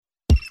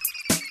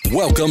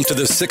Welcome to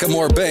the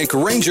Sycamore Bank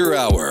Ranger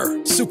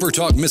Hour. Super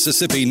Talk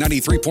Mississippi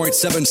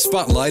 93.7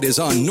 Spotlight is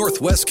on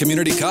Northwest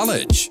Community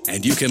College,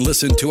 and you can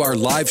listen to our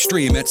live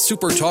stream at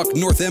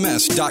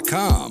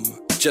supertalknorthms.com.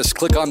 Just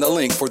click on the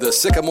link for the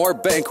Sycamore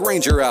Bank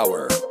Ranger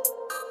Hour.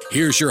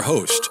 Here's your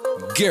host,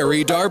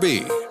 Gary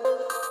Darby.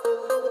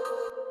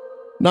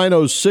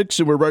 9:06,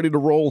 and we're ready to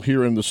roll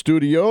here in the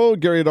studio.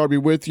 Gary Darby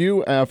with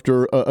you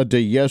after a day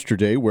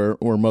yesterday where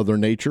Mother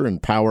Nature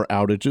and power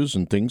outages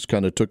and things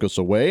kind of took us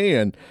away,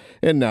 and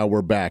now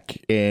we're back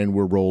and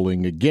we're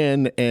rolling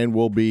again, and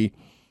we'll be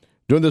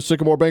doing the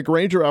Sycamore Bank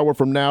Ranger Hour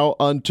from now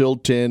until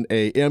 10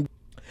 a.m.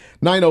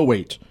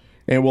 9:08,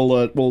 and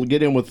we'll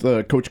get in with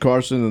Coach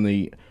Carson and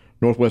the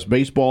Northwest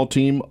baseball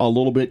team a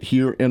little bit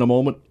here in a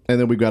moment, and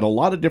then we've got a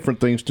lot of different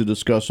things to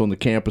discuss on the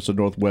campus of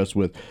Northwest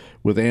with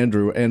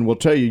Andrew, and we'll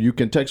tell you, you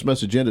can text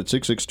message in at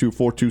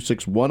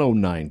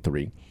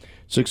 662-426-1093,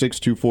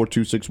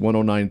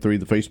 662-426-1093,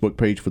 the Facebook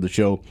page for the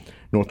show,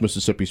 North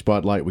Mississippi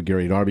Spotlight with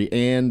Gary Darby,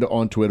 and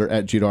on Twitter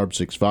at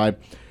GDarb65.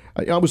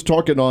 I was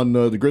talking on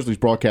the Grizzlies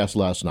broadcast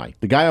last night.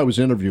 The guy I was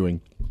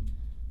interviewing,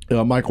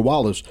 Michael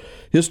Wallace,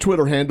 his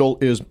Twitter handle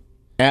is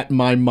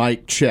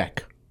 @MyMikeCheck,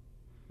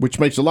 which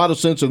makes a lot of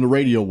sense in the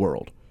radio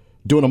world.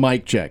 Doing a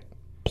mic check.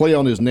 Play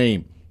on his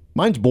name.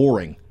 Mine's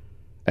boring.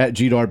 At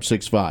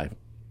GDarb65.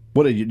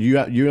 What are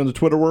you in the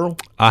Twitter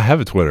world? I have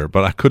a Twitter,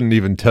 but I couldn't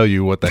even tell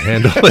you what the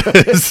handle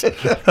is.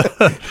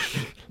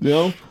 You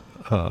know?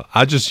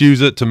 I just use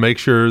it to make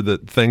sure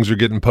that things are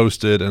getting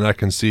posted and I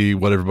can see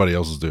what everybody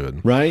else is doing.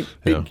 Right?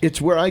 Yeah.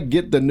 It's where I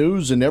get the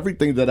news and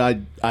everything that I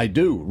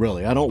do,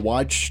 really. I don't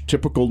watch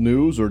typical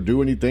news or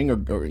do anything,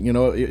 or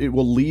it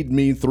will lead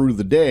me through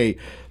the day.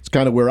 It's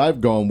kind of where I've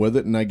gone with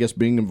it, and I guess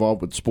being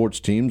involved with sports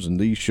teams and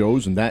these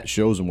shows and that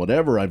shows and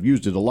whatever, I've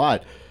used it a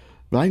lot.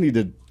 But I need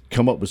to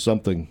come up with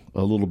something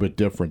a little bit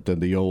different than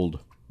the old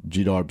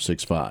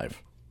GDarb65,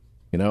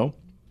 you know?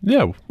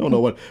 Yeah. I don't know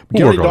what.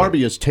 We'll Gary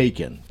Darby is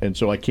taken, and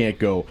so I can't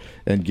go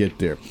and get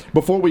there.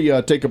 Before we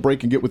take a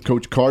break and get with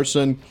Coach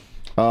Carson,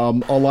 a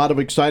lot of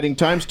exciting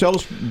times. Tell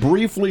us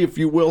briefly, if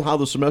you will, how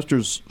the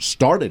semester's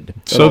started.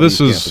 So this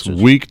is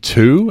week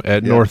 2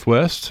 at Yeah.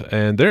 Northwest,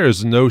 and there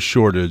is no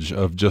shortage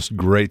of just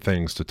great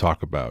things to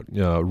talk about.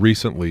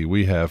 Recently,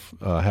 we have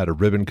had a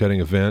ribbon-cutting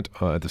event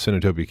at the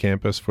Senatobia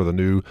campus for the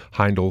new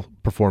Heindel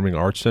Performing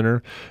Arts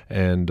Center,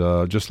 and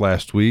just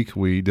last week,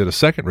 we did a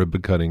second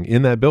ribbon cutting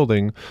in that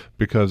building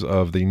because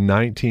of the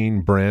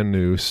 19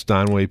 brand-new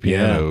Steinway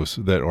pianos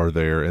that are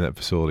there in that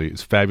facility.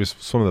 It's fabulous,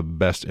 some of the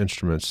best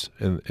instruments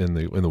in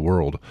the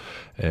world,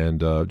 and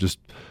just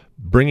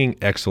bringing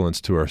excellence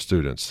to our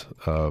students.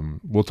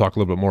 We'll talk a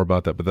little bit more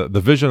about that, but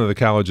the vision of the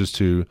college is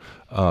to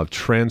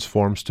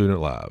transform student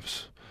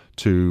lives,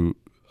 to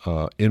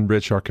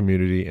enrich our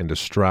community, and to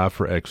strive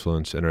for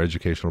excellence in our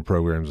educational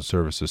programs and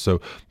services.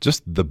 So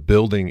just the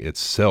building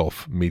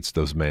itself meets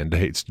those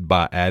mandates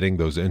by adding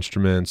those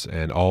instruments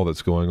and all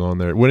that's going on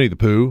there. Winnie the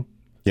Pooh.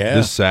 Yeah.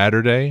 This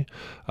Saturday,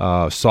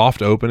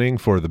 soft opening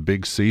for the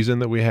big season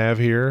that we have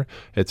here.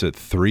 It's at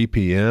 3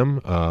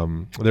 p.m.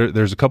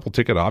 There's a couple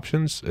ticket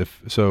options.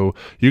 So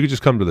you could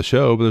just come to the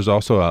show, but there's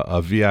also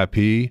a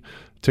VIP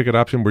ticket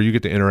option where you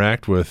get to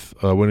interact with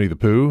Winnie the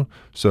Pooh.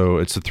 So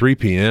it's at 3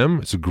 p.m.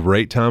 It's a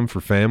great time for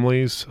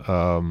families.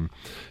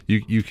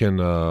 You can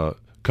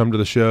come to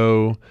the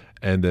show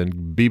and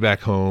then be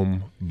back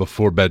home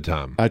before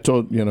bedtime. I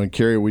told,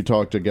 Kerry, we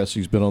talked, I guess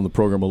he's been on the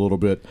program a little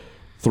bit.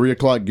 3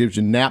 o'clock gives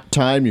you nap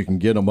time. You can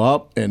get them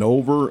up and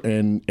over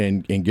and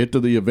get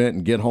to the event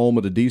and get home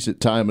at a decent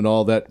time and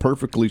all that,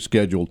 perfectly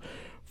scheduled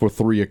for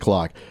 3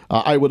 o'clock.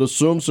 I would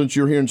assume, since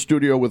you're here in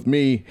studio with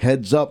me,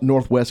 heads up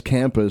Northwest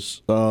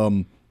Campus,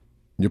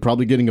 you're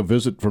probably getting a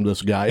visit from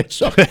this guy.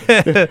 So,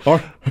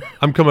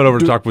 I'm coming over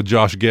to talk with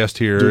Josh Guest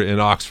here in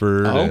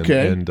Oxford.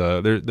 Okay. And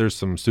there's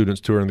some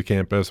students touring the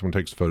campus. I'm going to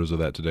take some photos of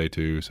that today,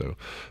 too. So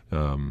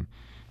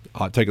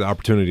I'll take the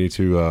opportunity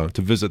to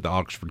visit the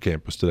Oxford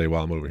campus today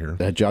while I'm over here.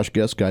 That Josh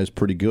Guest guy is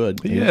pretty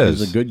good.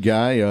 He's a good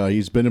guy.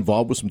 He's been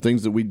involved with some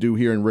things that we do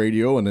here in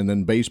radio and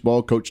then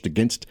baseball, coached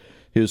against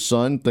his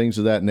son, things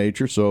of that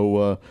nature.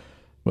 So,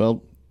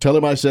 tell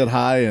him I said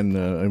hi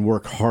and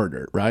work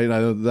harder, right?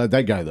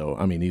 That guy, though,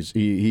 I mean,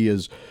 he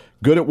is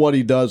good at what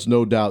he does,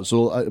 no doubt.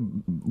 So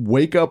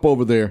wake up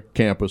over there,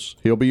 campus.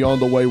 He'll be on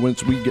the way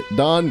once we get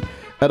done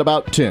at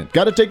about 10.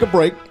 Got to take a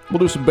break. We'll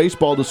do some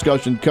baseball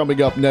discussion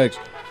coming up next.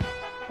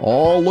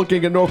 All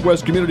looking at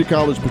Northwest Community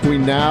College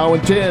between now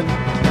and 10.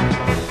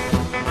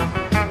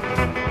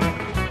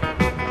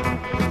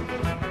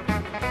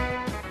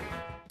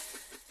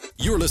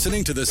 You're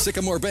listening to the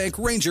Sycamore Bank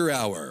Ranger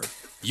Hour.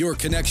 Your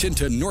connection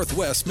to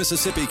Northwest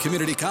Mississippi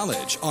Community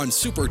College on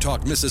Super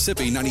Talk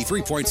Mississippi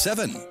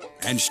 93.7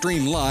 and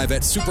stream live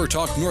at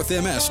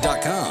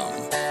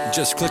supertalknorthms.com.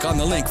 Just click on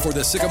the link for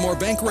the Sycamore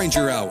Bank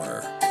Ranger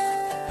Hour.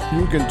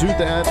 You can do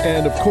that,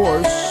 and of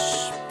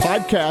course,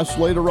 podcasts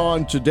later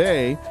on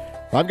today.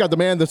 I've got the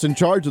man that's in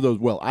charge of those.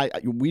 Well,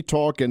 we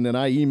talk, and then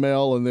I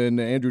email, and then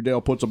Andrew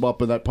Dale puts them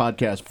up in that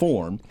podcast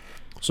form.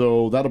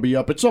 So that'll be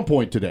up at some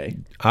point today.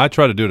 I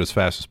try to do it as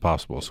fast as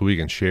possible so we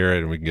can share it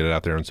and we can get it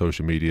out there on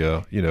social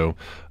media. It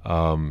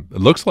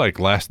looks like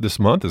this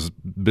month has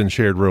been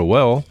shared real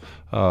well.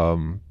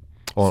 So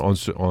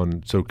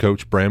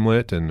Coach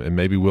Bramlett and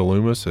maybe Will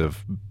Loomis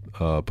have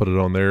put it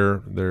on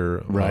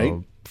their right.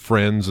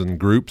 Friends and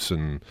groups,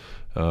 and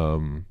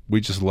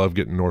we just love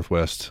getting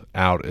Northwest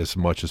out as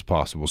much as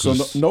possible. So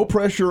no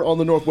pressure on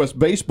the Northwest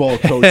baseball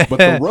coach, but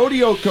the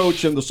rodeo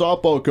coach and the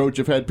softball coach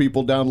have had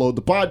people download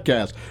the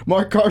podcast.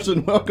 Mark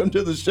Carson, welcome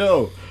to the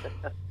show.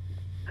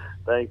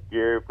 Thanks,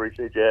 Gary.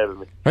 Appreciate you having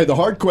me. Hey, the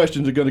hard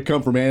questions are going to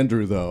come from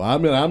Andrew, though.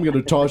 I'm going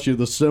to toss you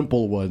the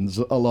simple ones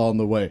along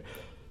the way.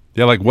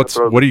 Yeah, like what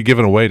are you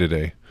giving away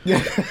today?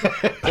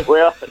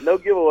 Well, no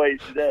giveaways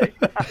today.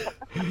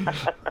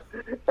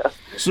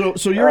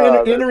 So you're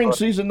entering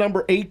season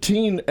number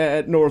 18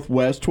 at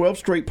Northwest, 12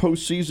 straight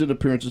postseason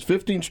appearances,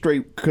 15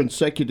 straight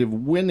consecutive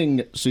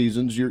winning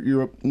seasons.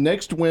 Your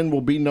next win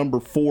will be number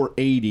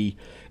 480.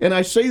 And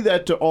I say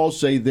that to all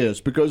say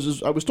this,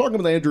 because I was talking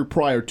with Andrew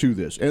prior to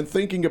this and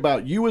thinking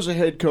about you as a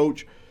head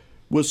coach,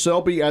 with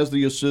Selby as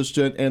the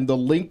assistant, and the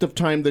length of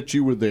time that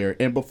you were there.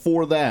 And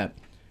before that,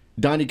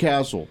 Donnie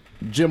Castle,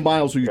 Jim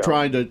Miles, who you're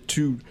trying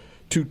to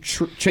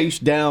chase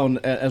down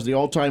as the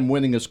all-time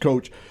winningest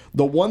coach.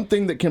 The one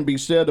thing that can be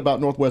said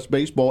about Northwest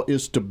baseball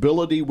is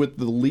stability with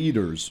the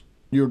leaders.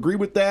 You agree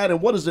with that?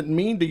 And what does it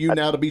mean to you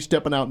now to be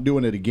stepping out and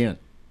doing it again?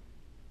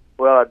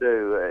 Well, I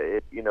do.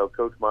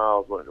 Coach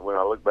Miles, when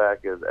I look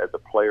back as a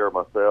player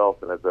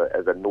myself and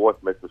as a North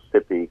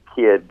Mississippi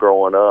kid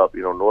growing up,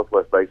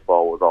 Northwest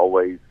baseball was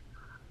always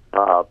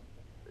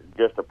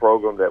just a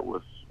program that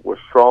was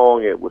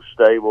strong. It was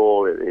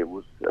stable. It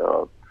was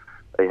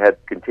they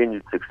had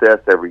continued success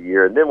every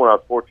year. And then when I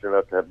was fortunate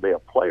enough to be a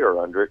player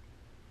under it,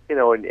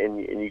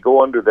 and you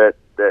go under that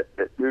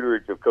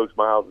tutorage of Coach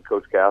Miles and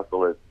Coach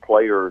Castle as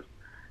players,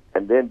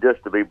 and then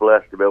just to be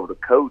blessed to be able to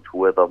coach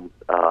with them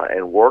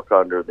and work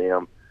under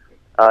them,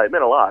 it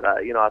meant a lot.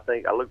 I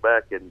think I look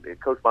back and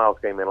Coach Miles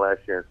came in last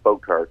year and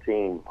spoke to our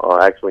team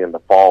actually in the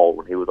fall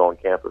when he was on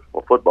campus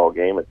for a football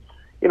game, and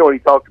when he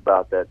talked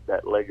about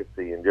that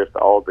legacy and just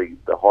all the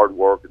hard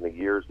work and the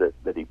years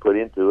that he put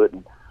into it,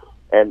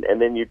 and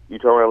then you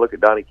turn around and look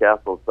at Donnie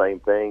Castle, same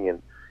thing,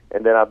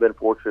 and then I've been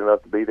fortunate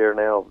enough to be there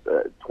now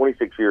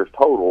 26 years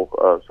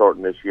total,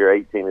 starting this year,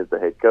 18 as the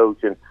head coach,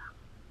 and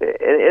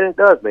it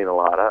does mean a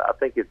lot. I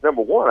think it's,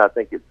 number one, I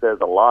think it says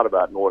a lot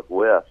about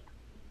Northwest,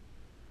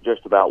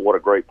 just about what a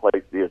great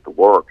place it is to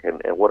work and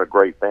what a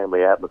great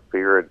family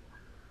atmosphere.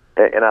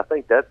 And I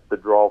think that's the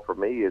draw for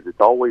me, is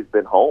it's always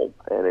been home,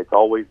 and it's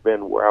always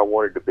been where I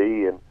wanted to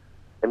be, and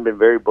been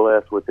very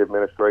blessed with the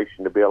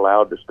administration to be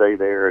allowed to stay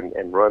there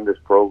and run this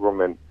program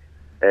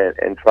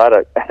and try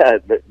to,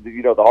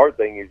 the hard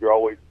thing is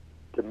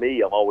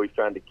I'm always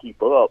trying to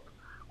keep up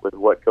with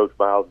what Coach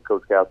Miles and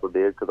Coach Castle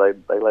did, because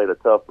they laid a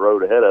tough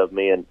road ahead of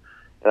me, and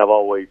I've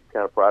always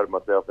kind of prided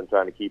myself in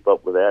trying to keep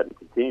up with that and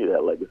continue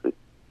that legacy.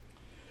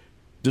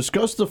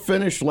 Discuss the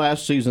finish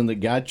last season that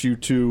got you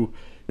to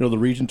the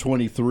Region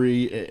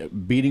 23,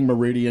 beating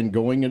Meridian,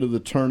 going into the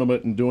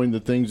tournament and doing the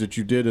things that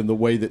you did, and the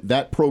way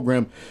that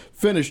program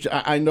finished.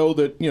 I know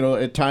that,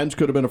 at times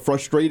could have been a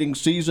frustrating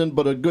season,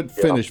 but a good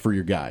finish for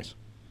your guys.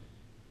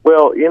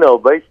 Well,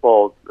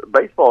 baseball's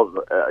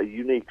a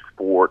unique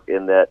sport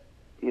in that,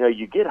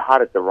 you get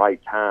hot at the right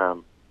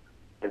time,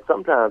 and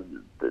sometimes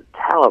the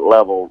talent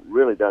level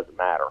really doesn't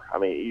matter. I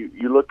mean,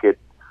 you look at,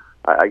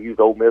 I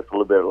used Ole Miss a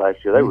little bit last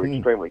year. They were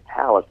extremely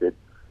talented,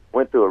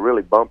 went through a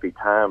really bumpy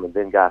time, and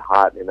then got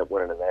hot and ended up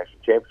winning the national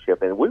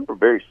championship. And we were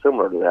very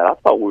similar to that. I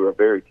thought we were a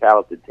very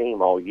talented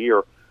team all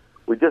year.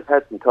 We just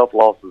had some tough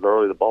losses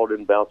early. The ball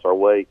didn't bounce our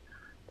way.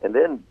 And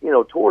then,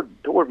 toward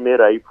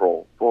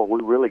mid-April,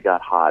 we really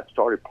got hot,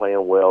 started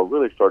playing well,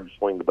 really started to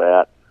swing the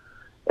bat,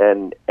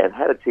 and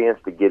had a chance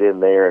to get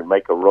in there and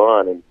make a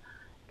run.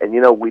 And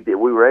we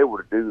were able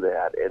to do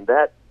that. And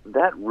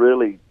that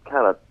really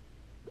kind of,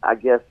 I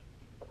guess,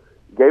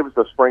 gave us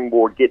a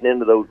springboard getting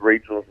into those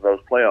regionals and those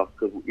playoffs,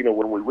 because when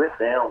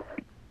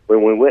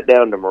we went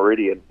down to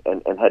Meridian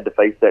and had to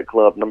face that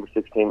club, number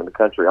 6 team in the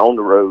country, on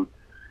the road,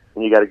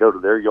 and you got to go to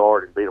their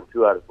yard and beat them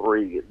 2 out of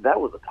 3, that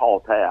was a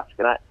tall task.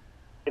 And I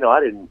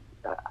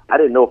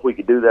didn't know if we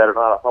could do that or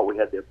not. I thought we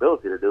had the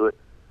ability to do it,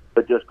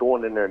 but just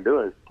going in there and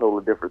doing it is a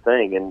totally different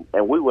thing.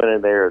 And we went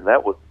in there, and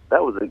that was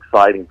an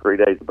exciting 3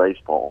 days of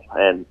baseball,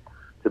 and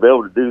to be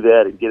able to do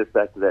that and get us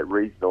back to that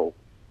regional,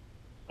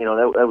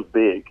 that was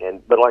big.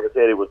 But like I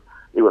said, it was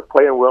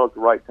playing well at the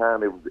right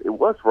time. It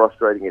was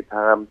frustrating at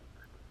times,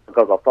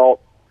 because I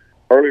thought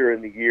earlier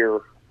in the year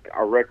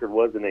our record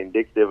wasn't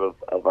indicative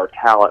of our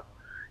talent,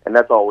 and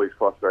that's always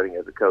frustrating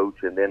as a coach.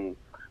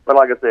 But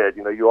like I said,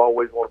 you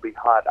always want to be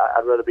hot.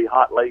 I'd rather be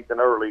hot late than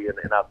early,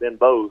 and I've been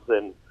both,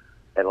 and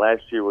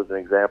last year was an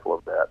example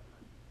of that.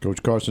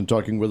 Coach Carson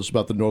talking with us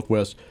about the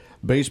Northwest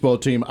baseball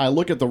team. I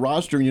look at the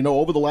roster, and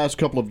over the last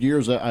couple of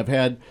years, I've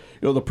had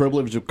the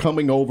privilege of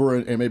coming over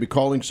and maybe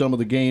calling some of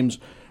the games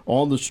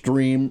on the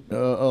stream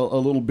a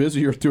little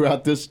busier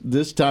throughout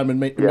this time and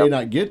may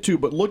not get to.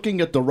 But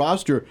looking at the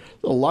roster,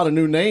 a lot of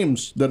new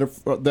names that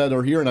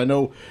are here. And I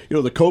know,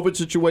 the COVID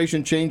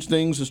situation changed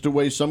things as to the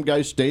way some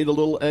guys stayed a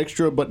little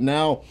extra, but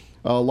now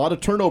a lot of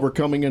turnover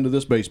coming into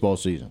this baseball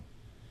season.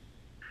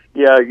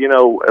 Yeah,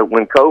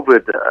 when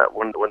COVID,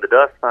 when the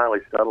dust finally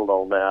settled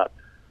on that,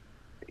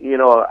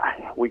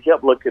 we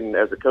kept looking,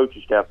 as a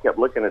coaching staff, kept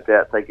looking at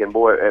that thinking,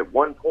 boy, at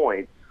one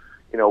point,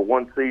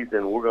 one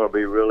season we're going to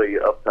be really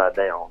upside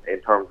down in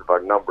terms of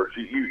our numbers.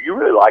 You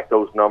really like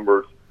those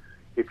numbers.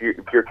 If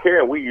you're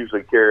carrying, we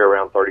usually carry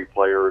around 30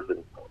 players,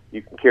 and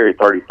you can carry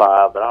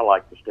 35, but I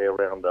like to stay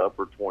around the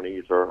upper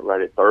 20s or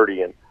right at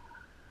 30. And,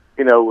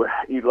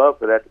 you'd love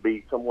for that to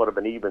be somewhat of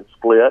an even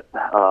split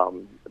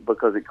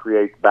because it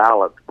creates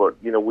balance.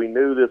 But, we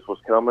knew this was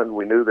coming.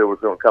 We knew there was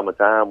going to come a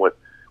time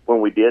when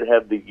we did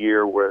have the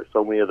year where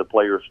so many of the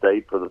players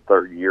stayed for the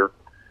third year,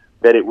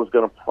 that it was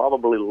going to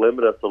probably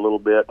limit us a little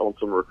bit on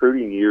some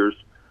recruiting years.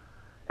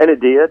 And it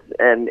did.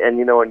 And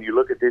you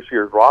look at this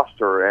year's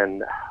roster,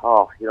 and,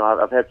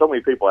 I've had so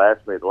many people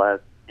ask me the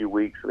last few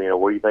weeks,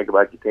 what do you think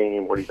about your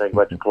team? What do you think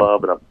about your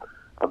club? And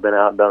I've been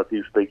out and done a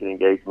few speaking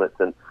engagements,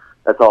 and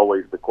that's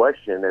always the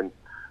question. And,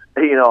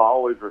 I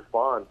always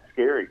respond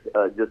scary,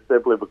 just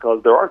simply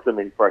because there are so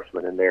many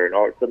freshmen in there and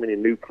are so many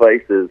new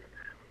faces,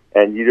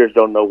 and you just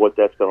don't know what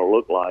that's going to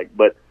look like.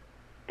 But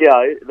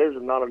yeah,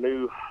 there's not a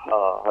new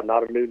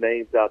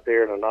names out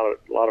there, and not a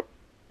lot of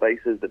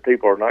faces that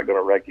people are not going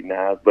to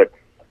recognize. But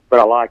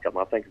I like them.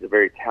 I think it's a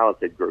very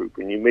talented group,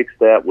 and you mix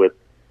that with,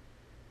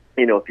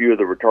 a few of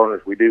the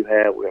returners we do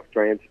have. We have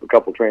a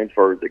couple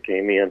transfers that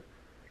came in,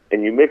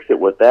 and you mix it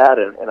with that,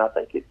 and I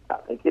think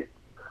it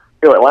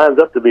lines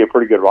up to be a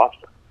pretty good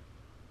roster.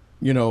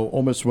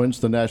 Ole Miss wins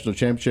the national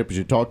championship, as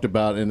you talked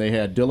about, and they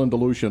had Dylan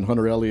DeLucia and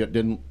Hunter Elliott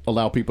didn't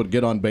allow people to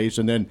get on base,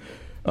 and then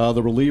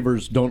the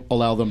relievers don't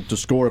allow them to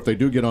score if they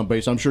do get on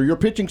base. I'm sure your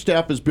pitching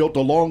staff is built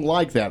along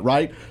like that,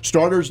 right?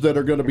 Starters that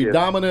are going to be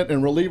dominant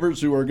and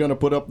relievers who are going to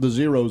put up the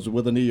zeros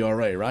with an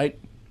ERA, right?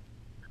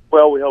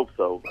 Well, we hope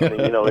so. I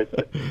mean,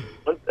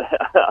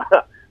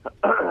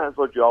 that's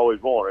what you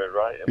always wanted,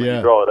 right? I mean,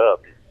 you draw it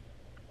up.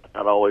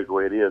 Not always the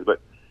way it is,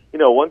 but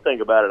one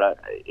thing about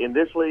it, in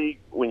this league,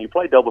 when you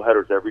play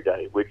doubleheaders every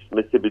day, which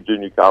Mississippi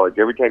Junior College,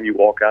 every time you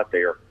walk out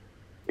there,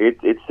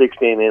 it's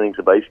 16 innings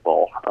of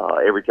baseball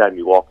every time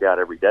you walk out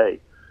every day.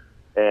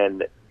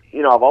 And,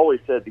 I've always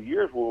said the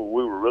years where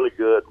we were really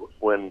good was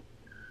when,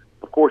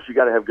 of course, you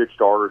got to have good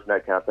starters and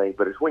that kind of thing,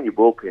 but it's when your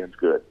bullpen's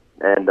good.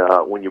 And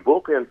when your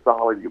bullpen's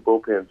solid, your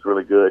bullpen's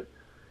really good,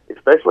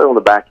 especially on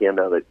the back end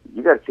of it,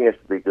 you got a chance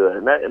to be good.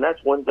 And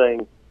that's one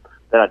thing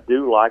that I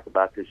do like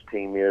about this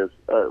team is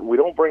we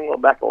don't bring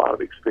back a lot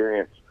of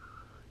experience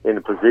in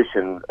the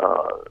positions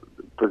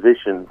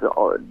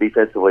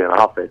defensively and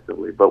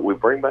offensively, but we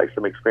bring back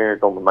some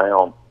experience on the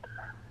mound,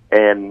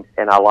 and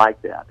I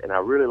like that. And I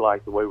really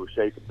like the way we're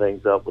shaping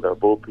things up with our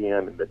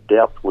bullpen and the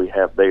depth we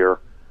have there,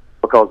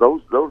 because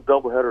those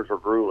doubleheaders are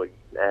grueling,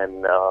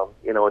 and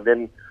and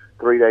then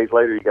 3 days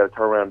later you got to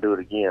turn around and do it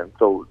again.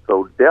 So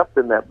depth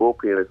in that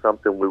bullpen is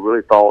something we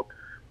really thought,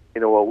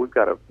 we've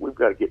got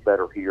to get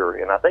better here,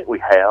 and I think we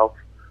have,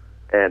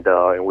 and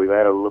we've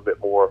added a little bit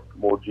more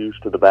juice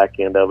to the back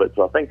end of it.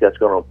 So I think that's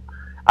going to.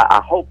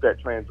 I hope that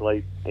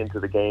translates into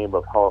the game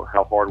of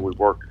how hard we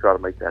work to try to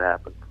make that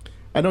happen.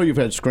 I know you've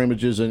had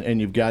scrimmages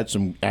and you've got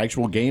some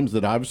actual games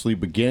that obviously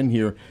begin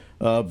here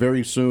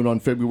very soon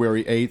on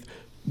February 8th.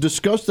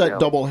 Discuss that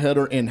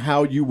doubleheader and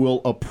how you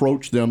will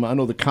approach them. I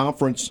know the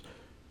conference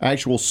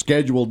actual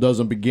schedule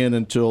doesn't begin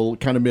until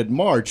kind of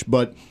mid-March,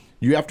 but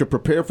you have to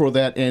prepare for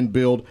that and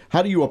build.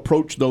 How do you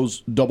approach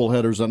those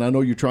doubleheaders? And I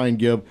know you try and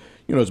give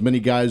as many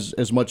guys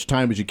as much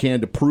time as you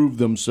can to prove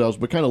themselves,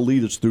 but kind of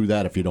lead us through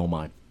that if you don't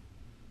mind.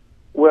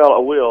 Well, I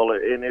will,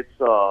 and it's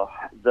the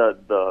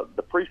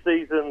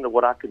preseason,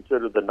 what I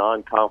consider the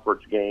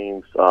non-conference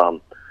games. I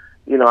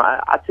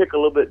tick a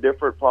little bit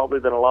different probably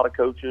than a lot of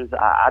coaches.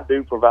 I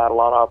do provide a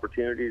lot of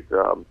opportunities.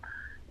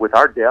 With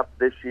our depth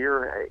this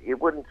year,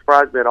 it wouldn't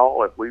surprise me at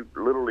all if we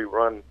literally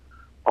run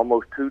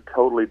almost two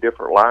totally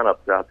different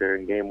lineups out there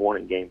in Game 1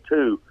 and Game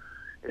 2,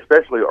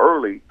 especially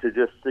early, to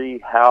just see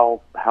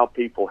how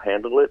people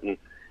handle it. And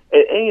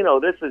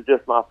this is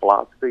just my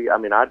philosophy. I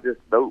mean,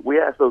 we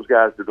ask those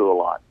guys to do a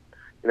lot.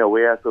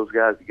 We ask those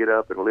guys to get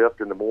up and lift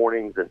in the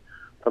mornings, and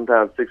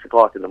sometimes 6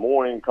 o'clock in the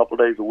morning, a couple of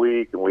days a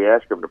week, and we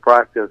ask them to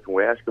practice, and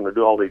we ask them to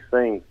do all these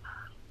things,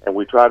 and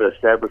we try to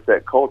establish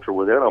that culture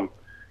within them.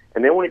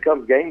 And then when it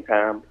comes game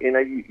time,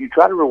 you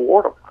try to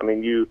reward them. I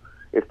mean,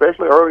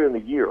 especially early in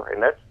the year,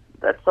 and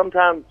that's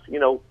sometimes,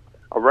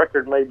 a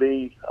record may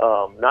be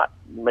not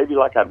maybe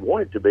like I'd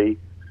want it to be.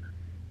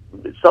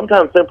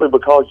 Sometimes simply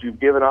because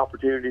you've given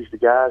opportunities to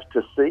guys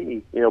to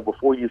see,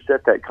 before you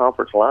set that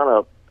conference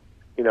lineup,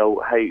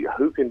 hey,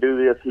 who can do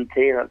this, who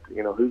can't,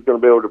 who's going to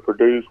be able to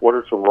produce, what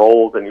are some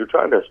roles, and you're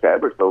trying to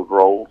establish those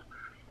roles.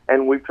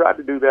 And we've tried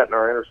to do that in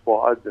our inner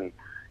squads, and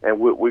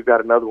we've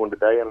got another one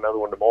today and another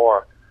one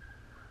tomorrow,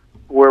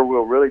 where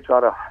we'll really try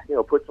to,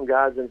 put some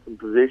guys in some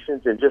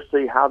positions and just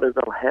see how they're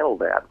going to handle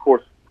that. Of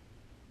course,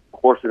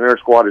 Of course, the inter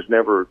squad is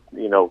never,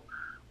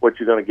 what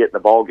you're going to get in the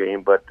ball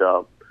game, but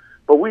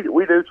we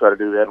do try to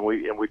do that, and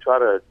we try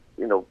to,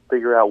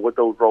 figure out what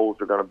those roles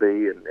are going to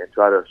be and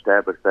try to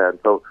establish that. And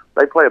so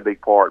they play a big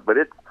part, but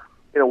it's,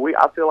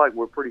 I feel like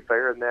we're pretty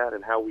fair in that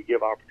and how we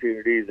give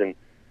opportunities, and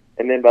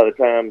then by the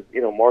time,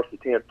 March the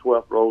 10th,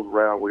 12th rolls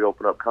around, we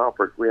open up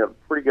conference, we have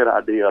a pretty good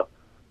idea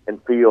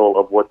and feel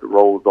of what the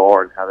roles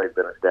are and how they've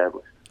been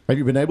established. Have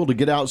you been able to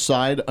get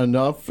outside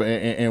enough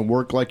and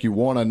work like you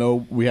want? I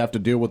know we have to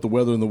deal with the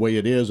weather and the way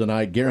it is, and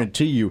I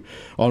guarantee you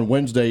on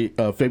Wednesday,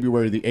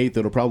 February the 8th,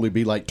 it'll probably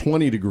be like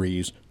 20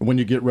 degrees when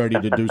you get ready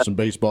to do some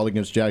baseball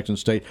against Jackson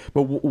State.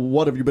 But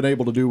what have you been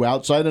able to do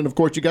outside? And, of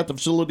course, you got the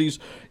facilities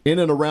in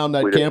and around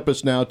that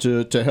campus now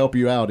to help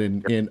you out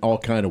in all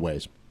kind of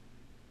ways.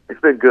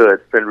 It's been good.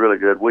 It's been really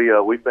good.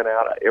 We've been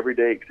out every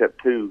day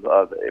except two,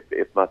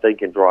 if my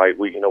thinking's right.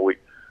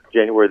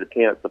 January the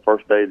 10th, the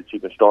first day that you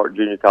can start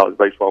junior college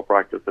baseball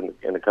practice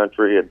in the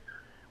country, and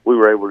we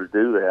were able to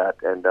do that.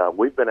 And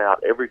we've been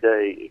out every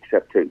day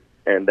except two.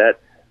 And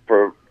that,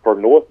 for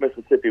North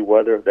Mississippi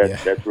weather,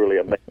 that's really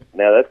amazing.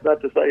 Now, that's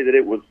not to say that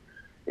it was,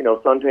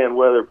 suntan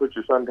weather, put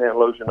your suntan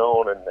lotion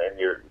on and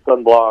your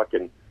sunblock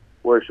and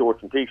wear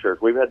shorts and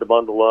T-shirts. We've had to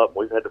bundle up.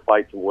 We've had to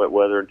fight some wet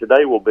weather. And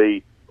today will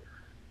be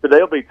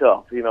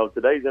tough.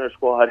 Today's inter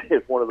squad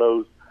is one of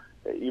those,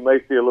 you may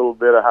see a little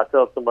bit of how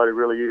tough somebody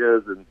really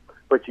is,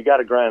 but you got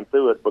to grind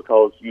through it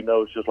because,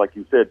 it's just like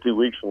you said, 2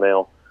 weeks from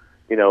now,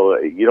 you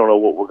don't know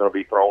what we're going to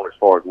be thrown as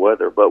far as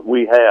weather. But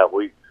we've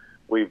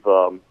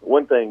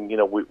one thing,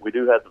 we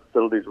do have the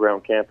facilities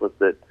around campus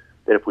that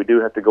if we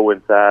do have to go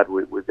inside,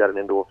 we've got an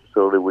indoor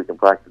facility we can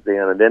practice in.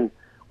 And then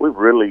we've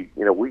really,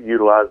 we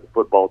utilize the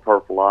football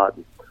turf a lot.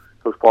 And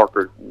Coach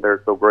Parker,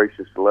 they're so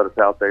gracious to let us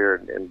out there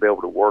and be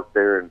able to work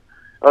there. And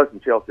us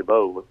and Chelsea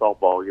Bow with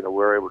softball,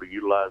 we're able to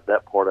utilize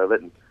that part of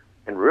it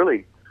and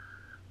really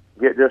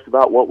get just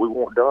about what we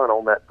want done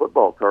on that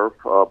football turf,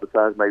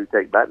 besides maybe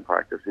take batting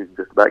practice. You can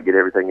just about get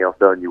everything else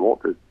done you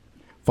want to.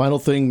 Final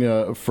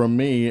thing from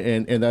me,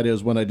 and that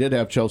is when I did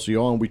have Chelsea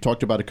on, we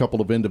talked about a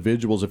couple of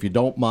individuals. If you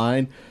don't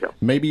mind,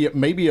 maybe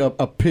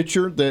a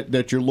pitcher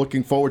that you're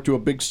looking forward to a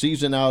big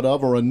season out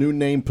of, or a new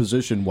name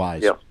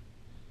position-wise.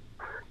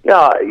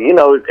 Yeah,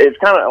 it's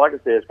kind of, like I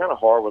said, it's kind of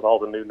hard with all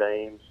the new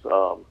names.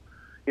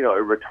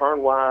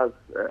 Return-wise,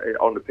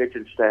 on the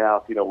pitching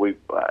staff,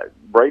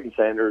 Braden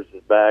Sanders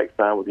is back,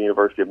 signed with the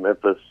University of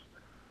Memphis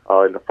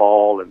in the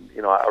fall, and,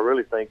 I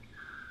really think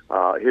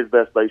his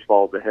best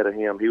baseball is ahead of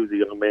him. He was a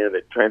young man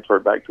that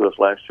transferred back to us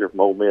last year from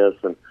Ole Miss,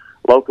 and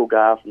local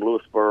guy from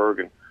Lewisburg,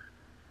 and,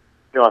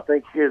 I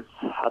think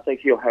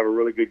he'll have a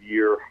really good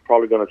year.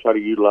 Probably going to try to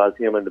utilize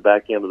him in the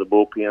back end of the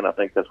bullpen. I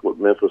think that's what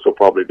Memphis will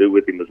probably do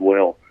with him as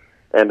well.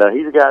 And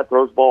he's a guy that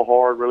throws the ball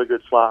hard, really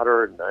good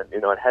slider, and,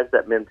 it has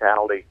that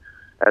mentality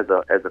as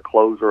a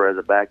closer, as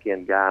a back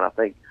end guy, and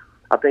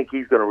I think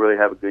he's going to really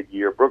have a good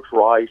year. Brooks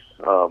Rice,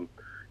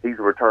 he's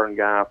a return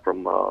guy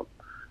from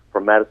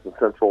Madison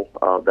Central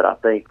that I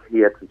think he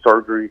had some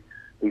surgery.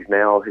 He's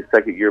now his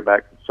second year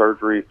back from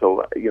surgery,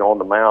 so on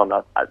the mound,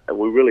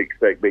 we really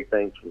expect big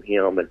things from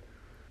him. And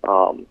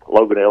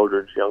Logan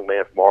Eldridge, young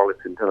man from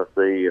Arlington,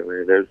 Tennessee. I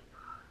mean,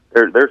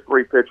 there's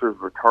three pitchers,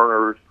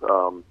 returners.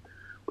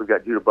 We've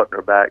got Judah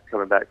Buckner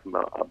coming back from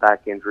a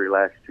back injury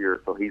last year,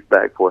 so he's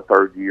back for a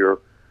third year.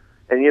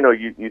 And,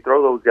 you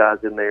throw those guys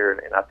in there,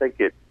 and I think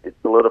it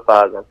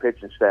solidifies our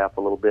pitching staff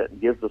a little bit and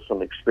gives us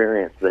some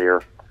experience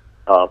there.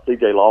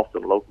 C.J.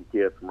 Lofton, a local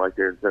kid from right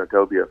there in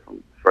Senatobia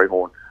from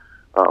Strayhorn,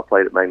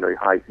 played at Magnolia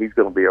Heights. He's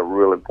going to be a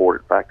real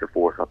important factor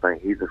for us, I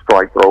think. He's a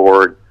strike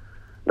thrower.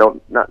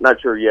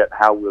 Not sure yet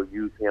how we'll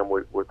use him.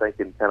 We're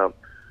thinking kind of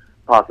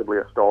possibly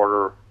a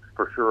starter,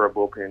 for sure a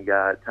bullpen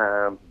guy at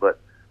times, but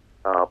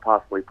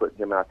possibly putting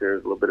him out there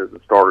as a little bit as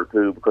a starter,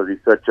 too, because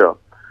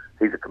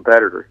he's a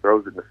competitor. He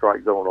throws in the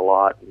strike zone a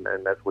lot,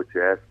 and that's what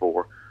you ask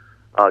for.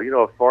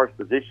 As far as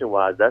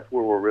position-wise, that's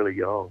where we're really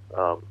young.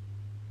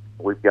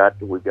 We've got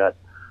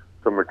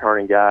some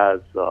returning guys.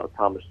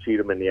 Thomas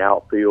Cheatham in the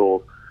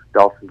outfield,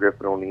 Dawson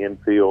Griffin on the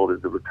infield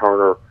as the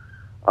returner.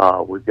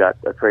 We've got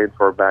a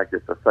transfer back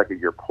that's a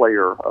second-year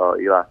player,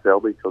 Eli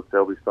Selby. So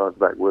Selby's son's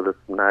back with us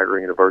from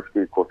Niagara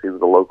University. Of course, he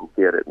was a local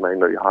kid at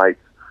Magnolia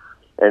Heights,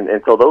 and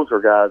so those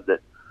are guys that,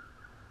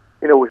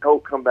 we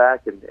hope come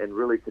back and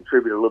really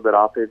contribute a little bit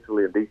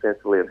offensively and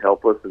defensively and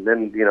help us. And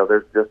then,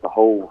 there's just a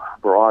whole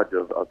barrage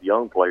of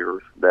young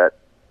players that,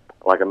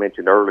 like I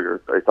mentioned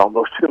earlier, it's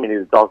almost too many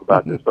to talk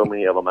about. There's so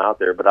many of them out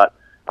there. But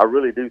I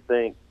really do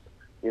think,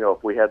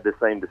 if we have this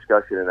same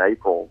discussion in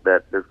April,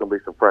 that there's going to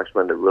be some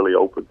freshmen that really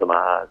open some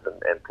eyes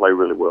and play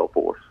really well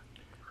for us.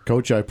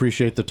 Coach, I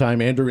appreciate the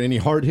time. Andrew, any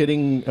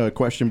hard-hitting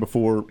question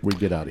before we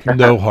get out of here?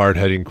 No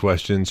hard-hitting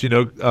questions.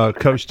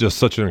 Coach does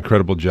such an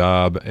incredible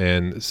job,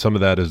 and some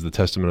of that is the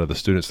testament of the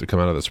students that come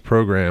out of this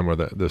program or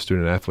the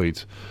student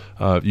athletes.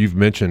 You've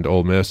mentioned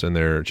Ole Miss and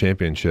their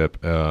championship,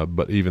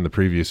 but even the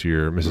previous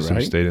year,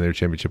 Mississippi State and their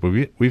championship.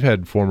 We've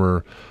had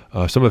some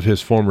of his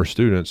former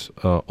students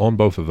on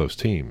both of those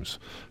teams.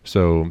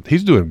 So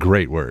he's doing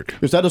great work.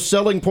 Is that a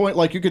selling point?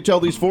 Like you could tell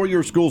these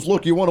four-year schools,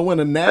 look, you want to win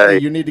a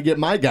natty, you need to get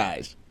my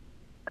guys.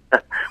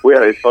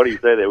 It's funny you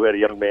say that. We had a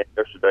young man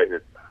yesterday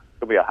that's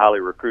going to be a highly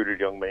recruited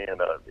young man.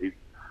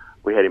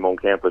 We had him on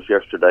campus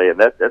yesterday, and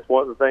that's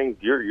one of the things.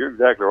 You're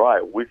exactly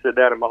right. We sit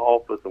down in my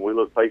office and we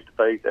look face to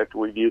face after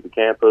we view the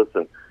campus,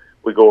 and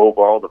we go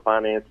over all the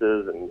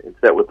finances and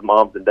sit with the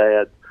moms and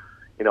dads.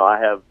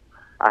 I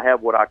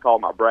have what I call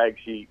my brag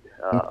sheet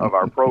of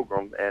our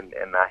program, and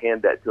I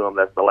hand that to them.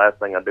 That's the last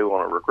thing I do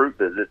on a recruit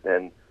visit,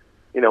 and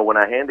when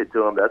I hand it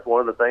to them, that's one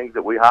of the things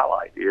that we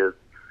highlight is.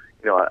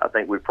 I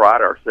think we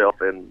pride ourselves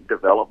in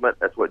development.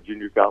 That's what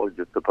junior college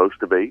is supposed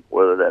to be,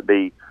 whether that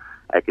be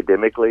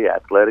academically,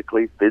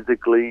 athletically,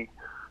 physically,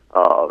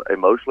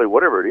 emotionally,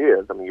 whatever it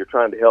is. I mean, you're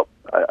trying to help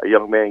a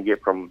young man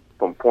get from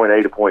point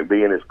A to point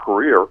B in his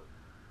career,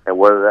 and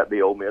whether that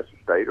be Ole Miss or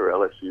State or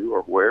LSU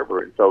or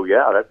wherever. And so,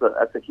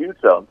 that's a huge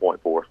selling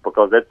point for us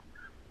because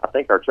I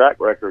think our track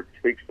record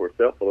speaks for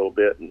itself a little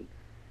bit, and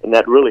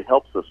that really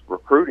helps us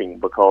recruiting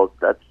because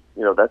that's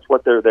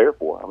what they're there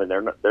for. I mean,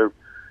 they're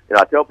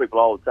I tell people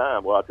all the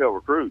time. Well, I tell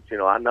recruits,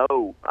 I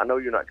know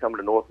you're not coming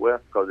to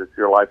Northwest because it's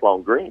your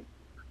lifelong dream.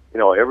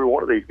 Every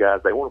one of these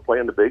guys, they want to play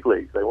in the big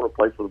leagues. They want to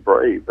play for the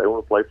Braves. They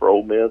want to play for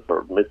Ole Miss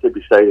or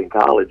Mississippi State in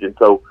college. And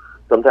so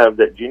sometimes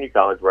that junior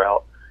college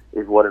route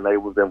is what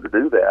enables them to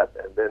do that.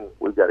 And then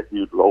we've got a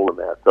huge role in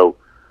that. So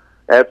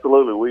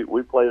absolutely,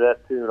 we play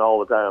that tune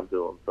all the time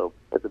to them. So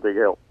it's a big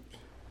help.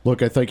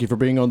 Look, I thank you for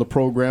being on the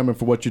program and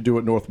for what you do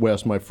at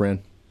Northwest, my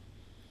friend.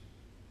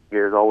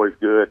 Yeah, it's always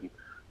good.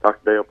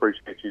 Dr. Dale,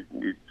 appreciate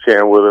you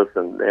sharing with us,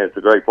 and it's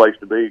a great place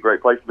to be,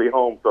 great place to be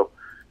home. So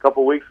a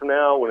couple of weeks from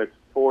now, when it's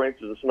 4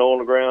 inches of snow on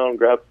the ground,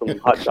 grab some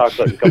hot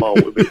chocolate and come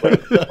on. We'll be there.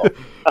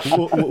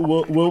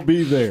 We'll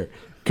be there.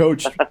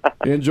 Coach,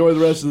 enjoy the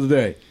rest of the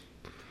day.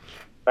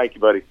 Thank you,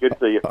 buddy. Good to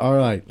see you. All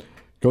right.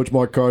 Coach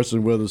Mark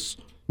Carson with us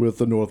with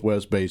the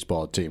Northwest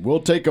baseball team.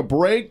 We'll take a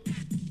break.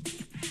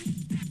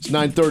 It's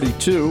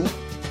 9:32,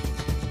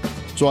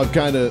 so I've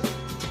kind of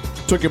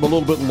took him a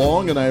little bit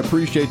long, and I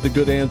appreciate the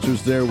good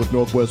answers there with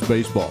Northwest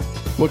Baseball.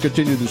 We'll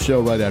continue the show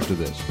right after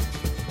this.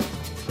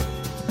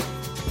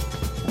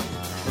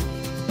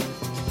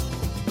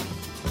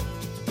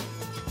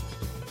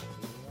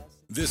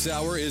 This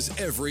hour is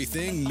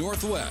Everything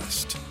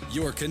Northwest,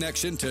 your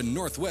connection to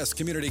Northwest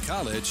Community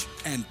College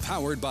and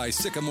powered by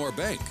Sycamore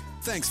Bank.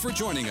 Thanks for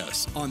joining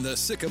us on the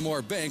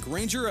Sycamore Bank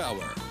Ranger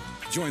Hour.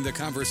 Join the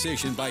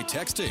conversation by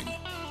texting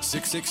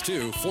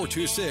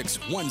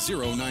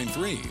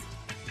 662-426-1093.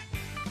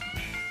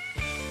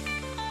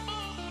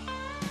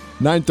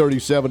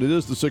 9:37. It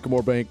is the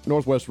Sycamore Bank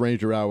Northwest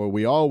Ranger Hour.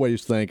 We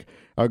always thank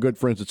our good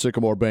friends at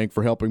Sycamore Bank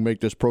for helping make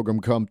this program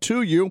come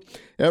to you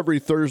every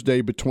Thursday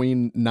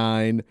between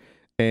 9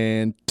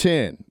 and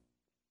 10.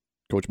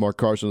 Coach Mark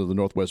Carson of the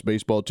Northwest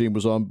baseball team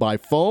was on by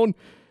phone.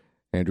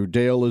 Andrew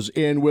Dale is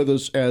in with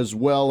us as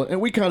well.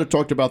 And we kind of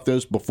talked about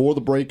this before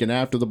the break and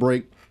after the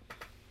break.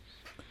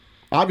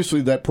 Obviously,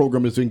 that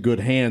program is in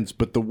good hands,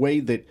 but the way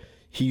that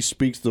he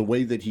speaks, the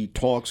way that he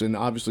talks, and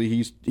obviously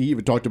he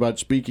even talked about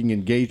speaking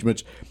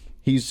engagements.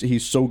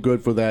 He's so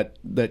good for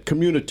that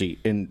community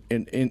in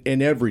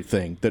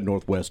everything that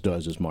Northwest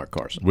does, is Mark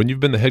Carson. When you've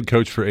been the head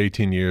coach for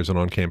 18 years and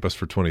on campus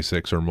for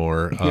 26 or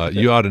more,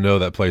 you ought to know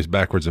that place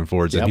backwards and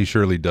forwards, and he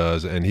surely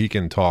does. And he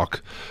can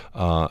talk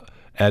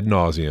ad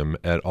nauseum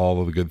at all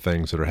of the good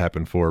things that are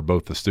happening for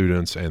both the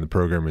students and the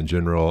program in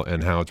general,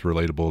 and how it's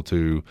relatable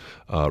to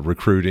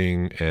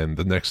recruiting and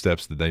the next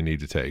steps that they need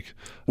to take.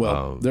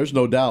 Well, there's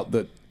no doubt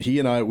that he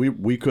and I,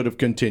 we could have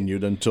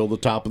continued until the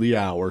top of the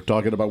hour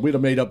talking about, we'd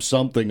have made up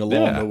something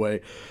along the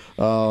way,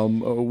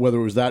 whether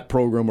it was that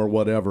program or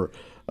whatever.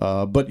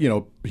 But,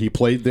 he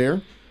played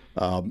there.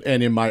 And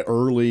in my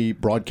early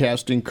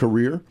broadcasting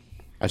career,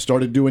 I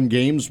started doing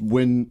games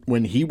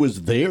when he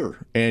was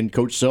there and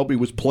Coach Selby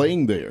was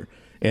playing there.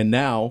 And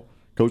now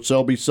Coach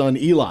Selby's son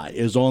Eli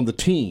is on the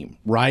team,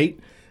 right?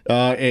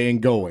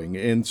 And going.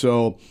 And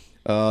so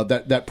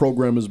that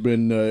program has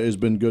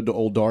been good to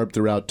Old Darb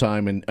throughout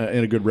time, and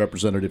a good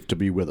representative to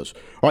be with us.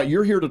 All right,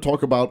 you're here to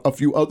talk about a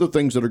few other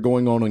things that are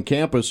going on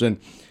campus. And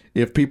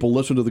if people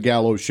listen to the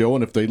Gallows Show,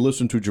 and if they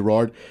listen to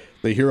Gerard,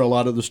 they hear a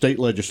lot of the state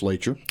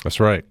legislature. That's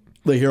right.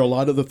 They hear a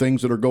lot of the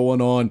things that are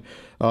going on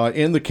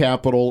in the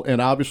Capitol,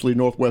 and obviously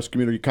Northwest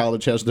Community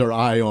College has their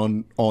eye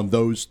on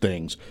those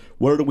things.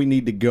 Where do we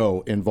need to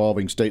go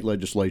involving state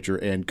legislature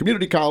and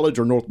community college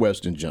or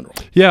Northwest in general?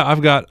 Yeah,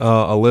 I've got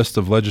a list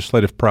of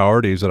legislative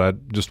priorities that I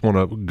just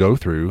want to go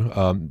through.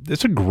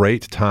 It's a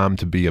great time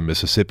to be a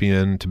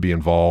Mississippian, to be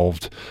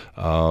involved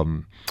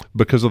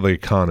because of the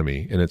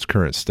economy in its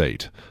current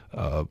state.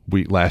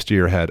 We last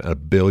year had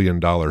 $1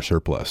 billion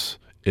surplus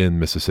in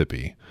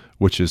Mississippi,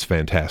 which is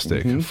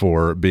fantastic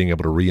for being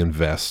able to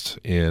reinvest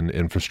in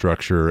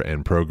infrastructure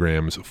and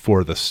programs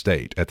for the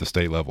state at the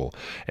state level.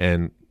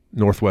 And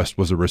Northwest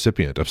was a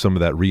recipient of some of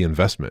that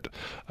reinvestment.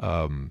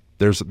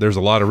 There's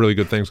a lot of really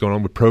good things going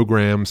on with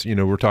programs.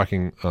 We're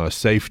talking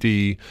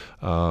safety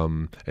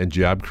and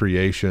job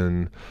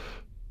creation.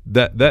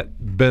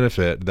 That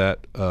benefit,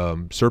 that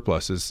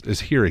surplus is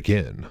here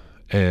again.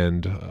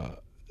 And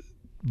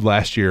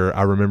last year,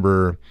 I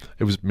remember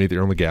it was maybe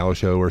on the Gala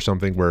show or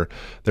something where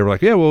they were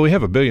like, yeah, well, we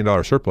have $1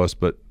 billion surplus,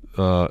 but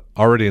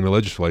already in the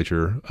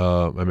legislature,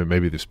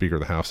 maybe the Speaker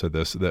of the House said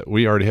this, that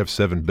we already have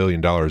 $7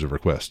 billion of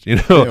requests.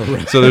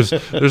 Right. So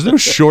there's no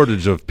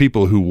shortage of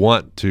people who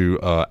want to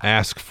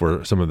ask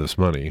for some of this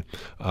money.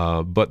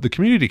 But the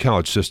community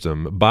college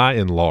system, by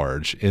and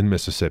large, in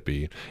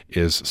Mississippi,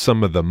 is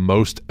some of the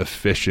most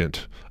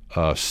efficient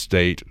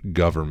state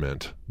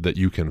government that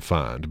you can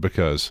find,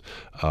 because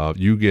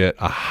you get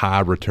a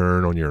high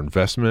return on your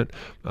investment.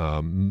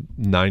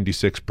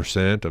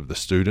 96% of the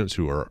students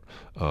who are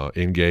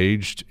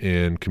engaged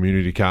in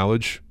community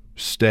college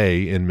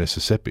stay in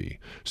Mississippi.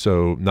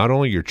 So not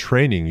only you're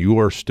training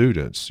your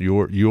students,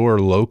 your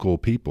local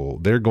people,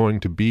 they're going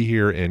to be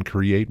here and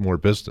create more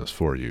business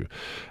for you.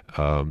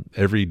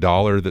 Every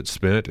dollar that's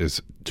spent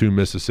is to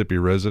Mississippi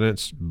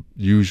residents.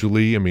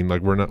 Usually,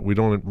 we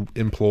don't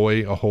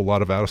employ a whole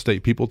lot of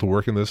out-of-state people to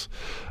work in this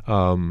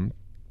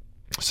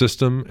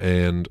system,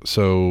 and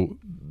so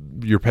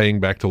you're paying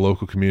back to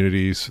local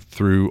communities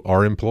through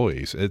our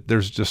employees.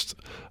 There's just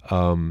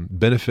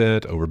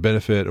benefit over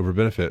benefit over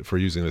benefit for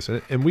using this.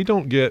 And we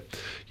don't get,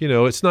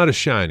 it's not as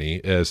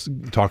shiny as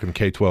talking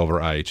K-12 or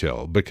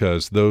IHL,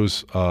 because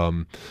those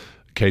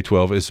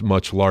K-12 is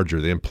much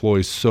larger. They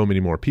employ so many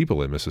more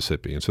people in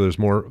Mississippi. And so there's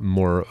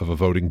more of a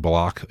voting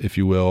block, if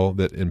you will,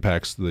 that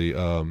impacts the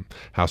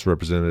House of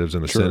Representatives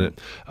and the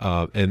Senate,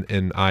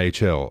 and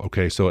IHL.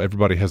 Okay, so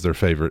everybody has their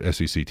favorite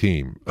SEC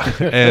team.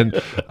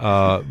 And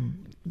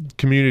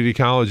community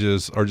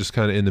colleges are just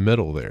kind of in the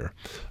middle there.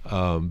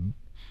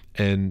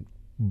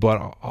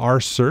 But our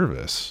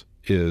service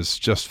is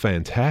just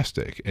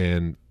fantastic.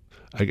 And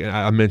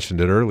I mentioned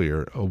it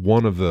earlier.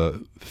 One of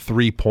the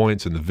 3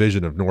 points in the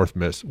vision of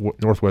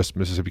Northwest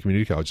Mississippi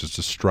Community College is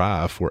to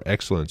strive for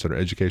excellence in our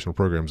educational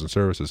programs and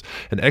services.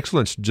 And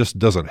excellence just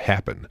doesn't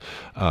happen.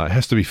 It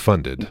has to be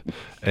funded.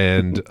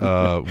 And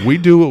we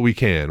do what we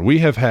can. We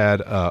have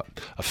had a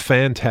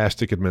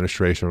fantastic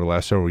administration over the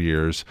last several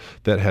years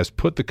that has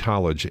put the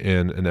college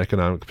in an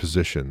economic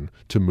position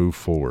to move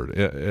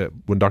forward.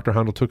 When Dr.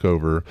 Heindel took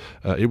over,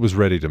 it was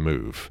ready to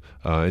move.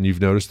 And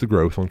you've noticed the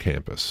growth on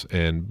campus.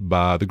 And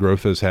by the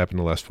growth that has happened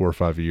in the last 4 or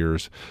 5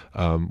 years,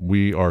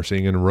 we are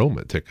seeing an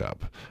enrollment tick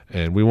up,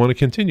 and we want to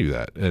continue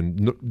that. And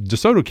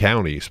DeSoto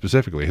County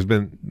specifically has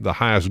been the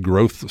highest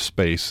growth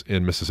space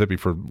in Mississippi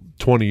for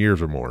 20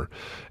 years or more.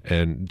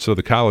 And so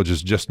the college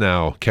is just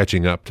now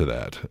catching up to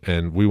that.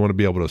 And we want to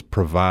be able to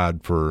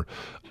provide for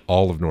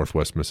all of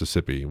Northwest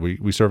Mississippi.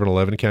 We serve an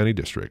 11-county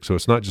district, so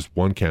it's not just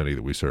one county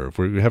that we serve.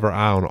 We have our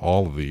eye on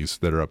all of these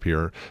that are up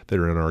here, that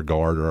are in our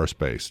guard or our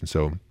space. And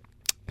so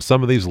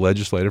some of these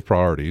legislative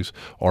priorities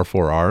are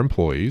for our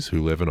employees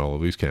who live in all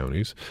of these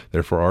counties.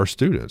 They're for our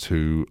students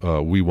who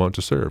we want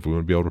to serve. We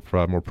want to be able to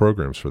provide more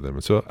programs for them.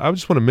 And so I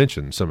just want to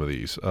mention some of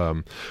these.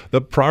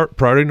 The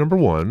priority number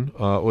one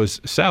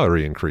was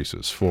salary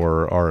increases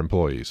for our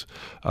employees.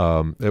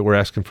 We're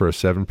asking for a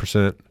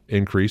 7%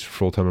 increase for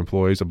full-time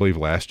employees. I believe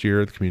last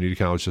year the community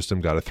college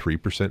system got a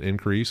 3%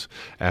 increase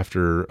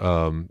after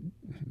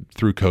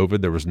through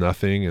COVID there was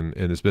nothing, and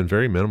it's been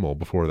very minimal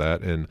before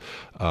that. And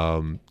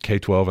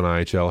K-12 and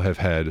IHL have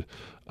had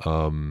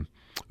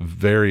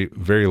very,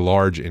 very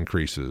large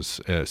increases,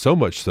 so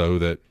much so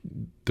that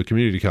the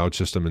community college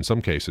system in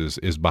some cases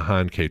is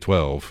behind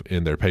K-12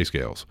 in their pay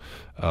scales.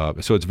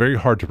 So it's very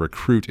hard to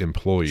recruit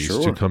employees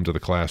to come to the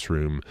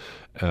classroom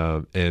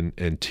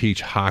and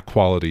teach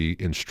high-quality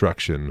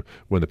instruction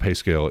when the pay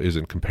scale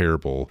isn't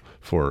comparable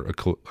for a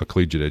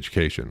collegiate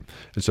education.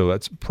 And so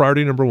that's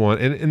priority number one.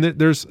 And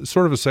there's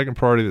sort of a second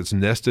priority that's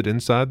nested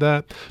inside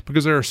that,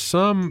 because there are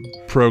some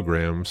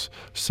programs,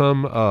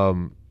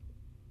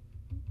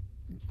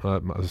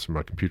 this is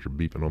my computer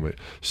beeping on me.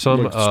 It's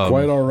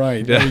quite all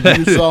right.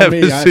 You saw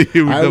me.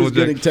 I was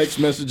getting text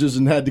messages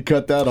and had to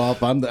cut that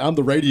off. I'm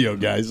the radio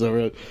guy,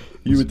 so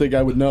you would think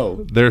I would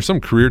know. There are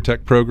some career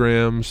tech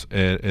programs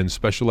and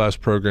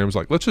specialized programs.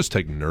 Like, let's just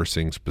take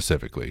nursing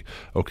specifically.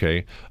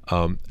 Okay,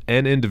 an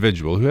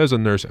individual who has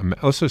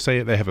let's just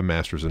say they have a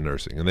master's in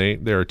nursing,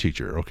 and they're a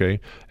teacher. Okay,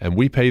 and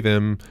we pay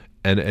them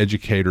an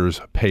educator's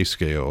pay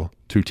scale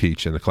to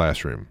teach in the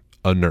classroom.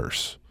 A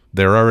nurse.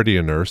 They're already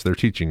a nurse. They're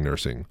teaching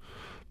nursing.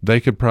 They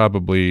could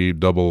probably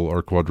double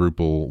or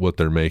quadruple what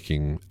they're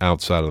making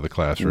outside of the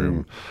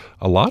classroom.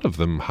 A lot of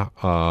them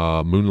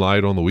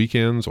moonlight on the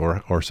weekends,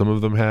 or some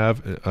of them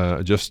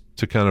have just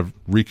to kind of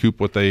recoup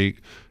what they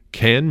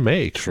can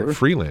make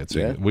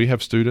freelancing. Yeah. We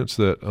have students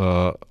that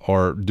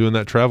are doing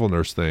that travel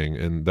nurse thing,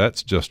 and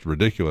that's just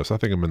ridiculous. I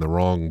think I'm in the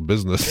wrong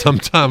business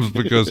sometimes,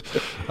 because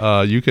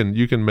you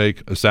can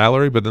make a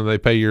salary, but then they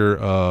pay your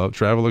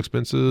travel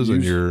expenses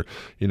and your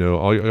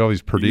all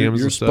these per diems.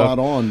 You're and stuff. Spot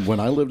on. When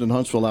I lived in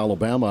Huntsville,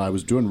 Alabama, I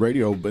was doing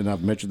radio, and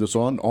I've mentioned this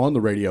on the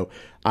radio.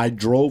 I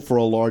drove for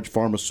a large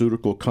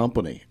pharmaceutical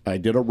company. I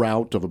did a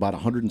route of about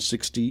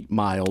 160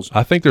 miles.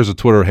 I think there's a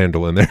Twitter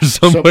handle in there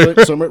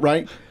somewhere. Somewhere,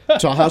 right?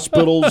 to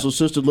hospitals,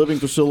 assisted living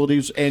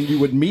facilities, and you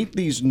would meet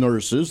these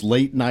nurses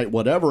late night,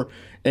 whatever,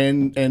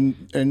 and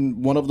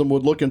one of them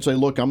would look and say,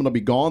 "Look, I'm going to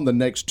be gone the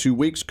next 2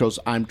 weeks because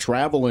I'm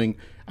traveling.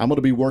 I'm going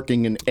to be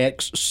working in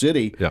X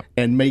city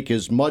and make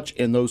as much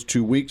in those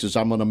 2 weeks as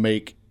I'm going to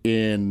make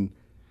in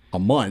a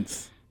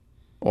month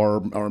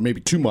or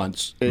maybe 2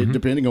 months,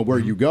 depending on where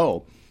you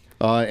go."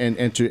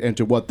 And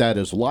to what that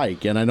is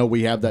like. And I know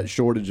we have that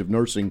shortage of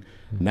nursing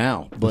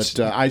now, but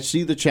I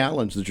see the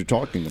challenge that you're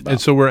talking about. And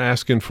so we're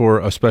asking for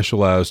a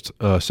specialized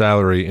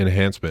salary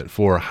enhancement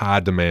for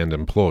high-demand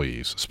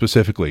employees,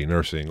 specifically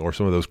nursing or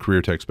some of those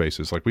career tech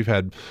spaces. Like we've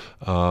had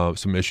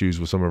some issues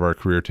with some of our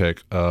career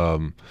tech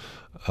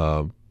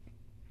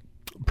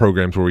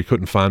programs where we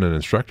couldn't find an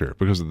instructor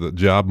because the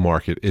job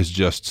market is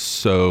just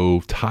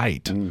so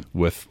tight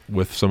with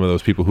some of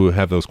those people who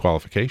have those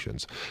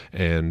qualifications.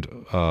 And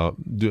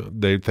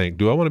they think,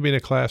 do I want to be in a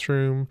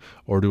classroom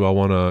or do I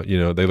want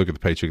to, they look at the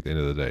paycheck at the end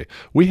of the day.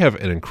 We have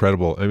an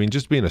incredible,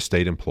 just being a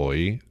state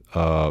employee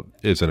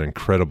is an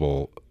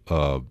incredible,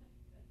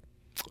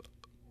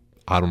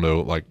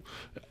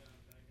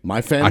 my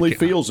family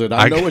feels it.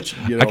 I know it's.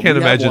 I can't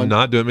imagine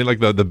not doing.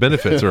 The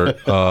benefits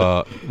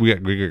are. We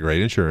get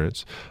great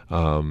insurance.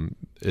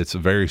 It's a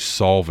very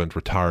solvent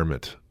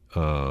retirement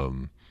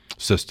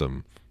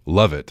system.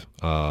 Love it.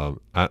 And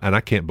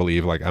I can't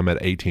believe I'm at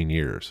 18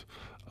 years.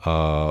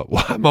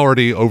 I'm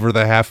already over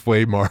the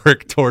halfway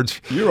mark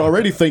towards. You're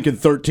already thinking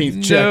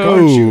 13th check,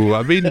 aren't you?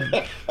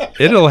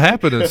 It'll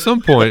happen at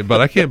some point, but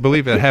I can't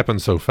believe it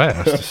happened so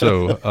fast.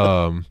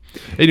 So,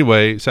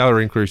 anyway,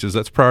 salary increases,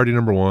 that's priority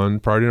number one.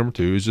 Priority number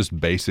two is just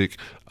basic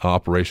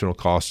operational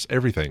costs.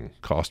 Everything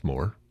costs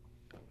more.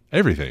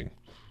 Everything.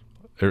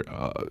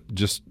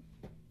 Just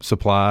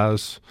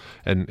supplies,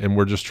 and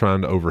we're just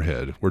trying to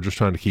overhead. We're just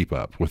trying to keep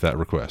up with that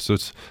request. So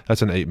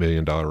that's an $8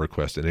 million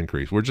request, an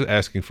increase. We're just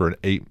asking for an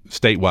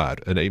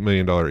 $8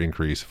 million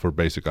increase for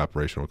basic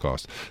operational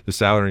costs. The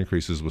salary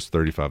increases was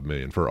 $35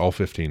 million for all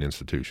 15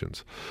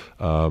 institutions.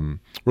 We're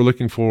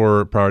looking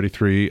for priority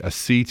 3, a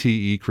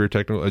CTE, career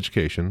technical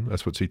education.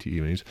 That's what CTE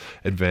means.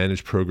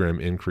 Advantage program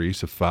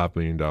increase of $5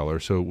 million.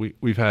 So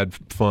we've had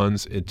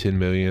funds at $10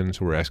 million.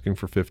 So we're asking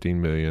for $15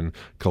 million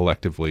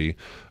collectively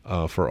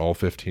for all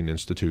 15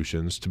 institutions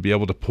to be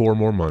able to pour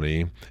more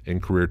money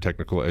in career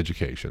technical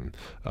education.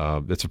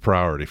 That's a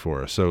priority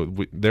for us. So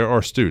there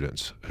are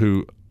students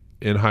who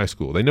in high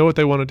school, they know what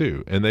they want to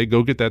do and they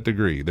go get that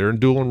degree. They're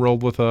dual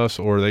enrolled with us,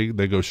 or they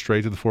go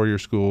straight to the 4-year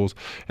schools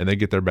and they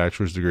get their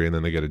bachelor's degree and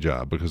then they get a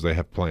job because they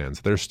have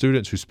plans. There are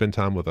students who spend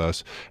time with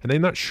us and they're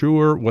not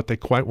sure what they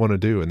quite want to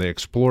do and they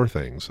explore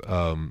things.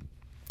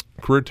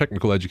 Career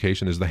technical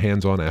education is the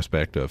hands-on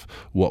aspect of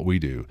what we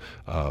do.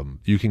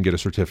 You can get a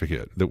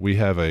certificate that we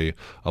have a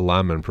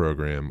lineman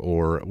program,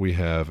 or we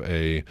have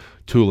a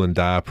tool and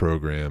die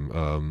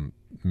program,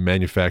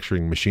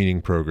 manufacturing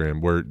machining program,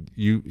 where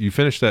you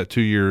finish that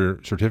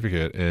 2-year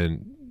certificate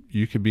and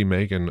you could be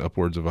making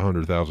upwards of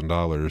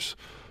 $100,000.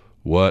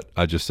 What?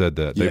 I just said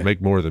that. They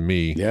make more than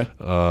me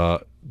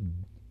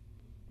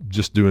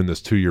just doing this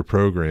 2-year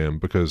program,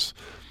 because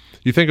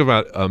you think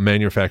about a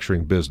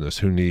manufacturing business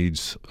who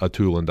needs a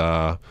tool and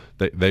die.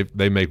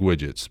 They make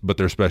widgets, but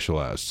they're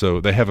specialized. So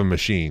they have a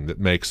machine that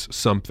makes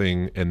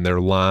something, and their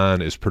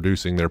line is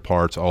producing their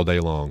parts all day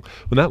long.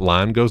 When that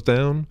line goes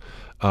down,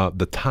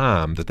 the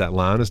time that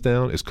line is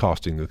down is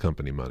costing the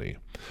company money.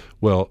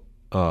 Well,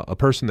 a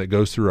person that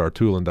goes through our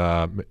tool and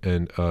die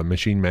and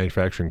machine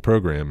manufacturing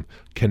program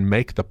can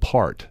make the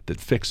part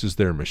that fixes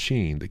their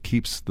machine that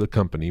keeps the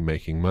company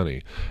making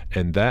money.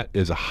 And that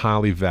is a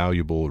highly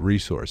valuable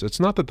resource. It's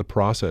not that the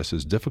process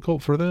is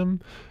difficult for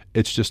them.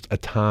 It's just a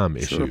time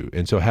issue.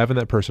 And so having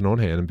that person on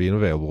hand and being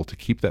available to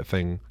keep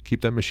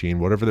that machine,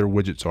 whatever their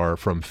widgets are,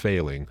 from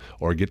failing,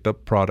 or get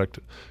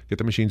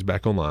the machines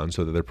back online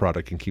so that their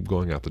product can keep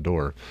going out the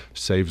door,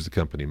 saves the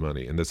company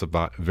money. And that's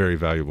a very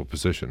valuable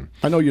position.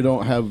 I know you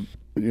don't have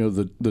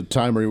the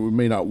time, or we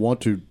may not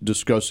want to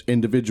discuss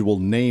individual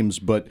names,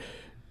 but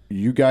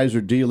you guys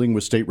are dealing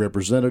with state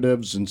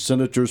representatives and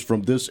senators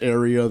from this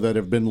area that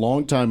have been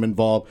long time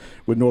involved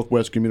with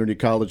Northwest Community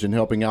College and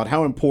helping out.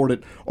 How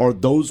important are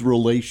those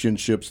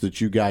relationships that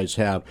you guys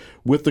have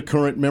with the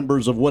current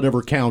members of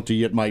whatever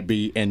county it might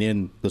be and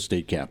in the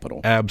state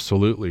capitol?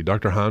 Absolutely.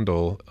 Dr.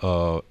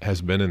 Heindel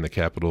has been in the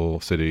capital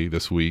city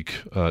this week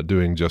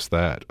doing just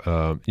that.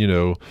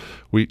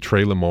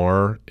 Trey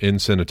Lamar in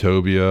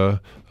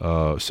Senatobia,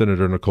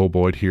 Senator Nicole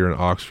Boyd here in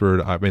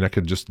Oxford. I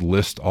could just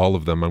list all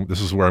of them.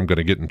 This is where I'm going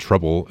to get in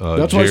trouble.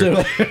 That's why I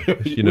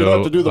said you don't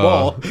have to do them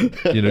all.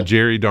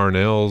 Jerry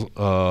Darnell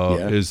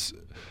is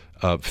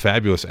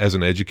fabulous as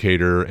an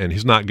educator, and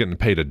he's not getting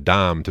paid a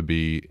dime to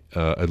be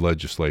a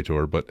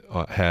legislator, but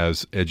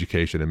has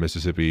education and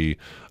Mississippi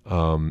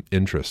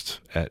interests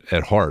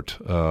at heart.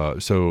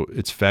 So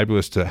it's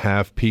fabulous to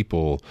have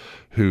people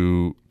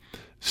who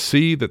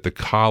see that the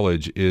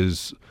college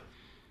is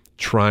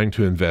trying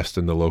to invest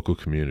in the local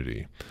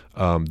community.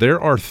 There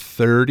are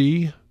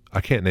 30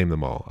 I can't name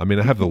them all. I mean,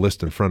 I have the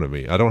list in front of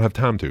me. I don't have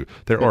time to.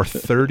 There are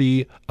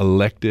 30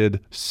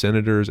 elected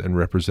senators and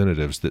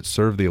representatives that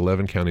serve the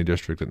 11-county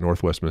district that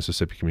Northwest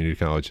Mississippi Community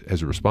College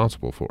is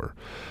responsible for.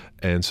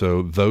 And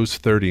so those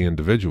 30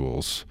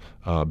 individuals,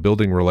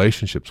 building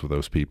relationships with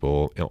those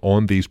people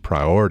on these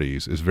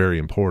priorities is very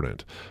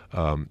important.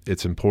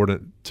 It's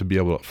important to be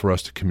able for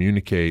us to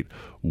communicate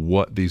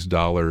what these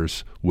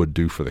dollars would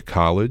do for the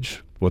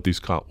college, what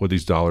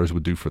these dollars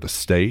would do for the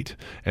state,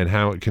 and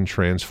how it can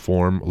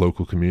transform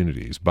local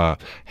communities by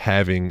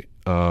having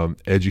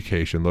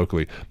education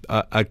locally.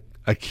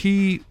 A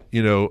key,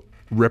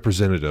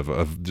 representative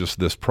of just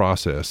this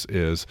process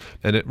is,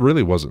 and it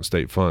really wasn't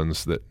state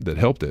funds that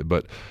helped it,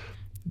 but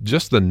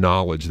just the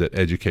knowledge that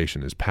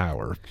education is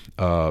power.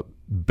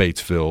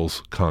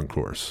 Batesville's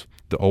concourse,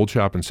 the old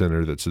shopping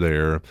center that's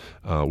there,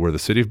 where the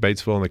city of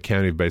Batesville and the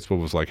county of Batesville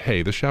was like,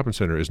 hey, this shopping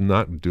center is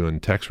not doing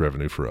tax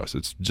revenue for us.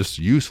 It's just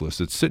useless.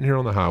 It's sitting here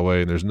on the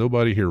highway and there's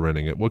nobody here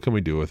renting it. What can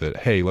we do with it?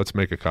 Hey, let's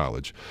make a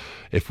college.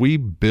 If we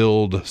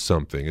build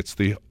something,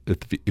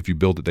 if you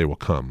build it, they will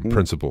come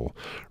principle,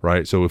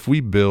 right? So if we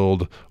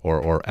build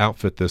or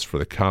outfit this for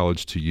the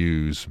college to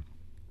use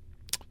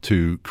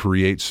to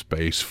create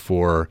space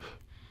for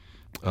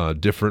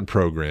different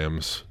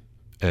programs,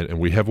 and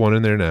we have one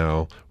in there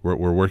now. We're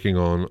working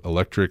on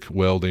electric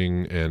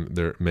welding, and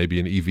there may be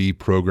an EV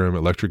program,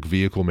 electric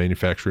vehicle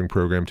manufacturing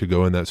program to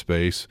go in that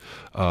space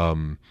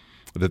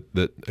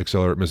that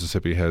Accelerate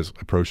Mississippi has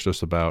approached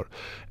us about.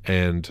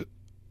 And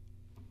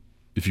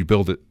if you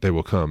build it, they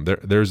will come.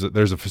 There's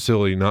a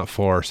facility not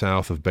far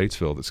south of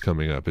Batesville that's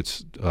coming up.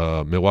 It's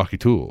Milwaukee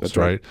Tools, that's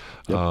right?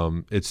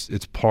 Yep.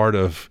 It's part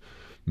of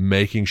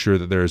making sure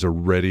that there is a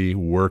ready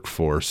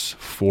workforce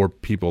for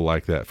people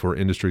like that, for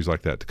industries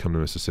like that to come to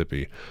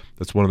Mississippi.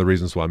 That's one of the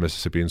reasons why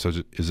Mississippi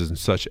is in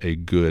such a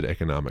good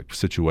economic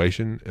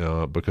situation,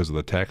 because of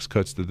the tax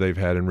cuts that they've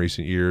had in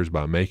recent years,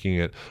 by making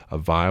it a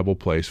viable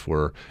place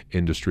for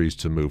industries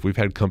to move. We've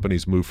had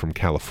companies move from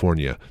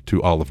California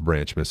to Olive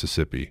Branch,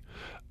 Mississippi.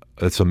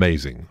 It's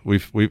amazing. We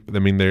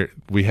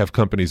have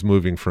companies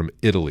moving from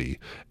Italy,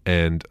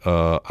 and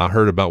I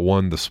heard about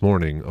one this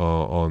morning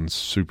on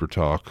Super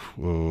Talk.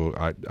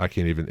 I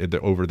can't even,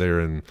 over there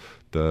in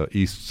the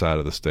east side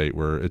of the state,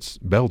 where it's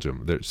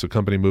Belgium. There's a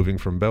company moving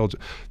from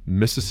Belgium.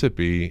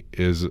 Mississippi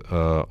is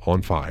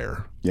on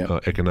fire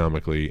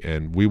economically,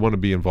 and we want to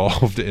be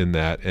involved in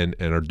that and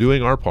are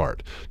doing our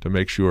part to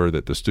make sure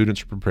that the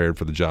students are prepared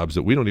for the jobs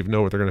that we don't even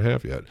know what they're going to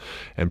have yet.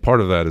 And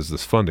part of that is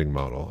this funding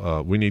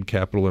model. We need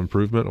capital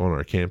improvement on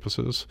our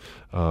campuses,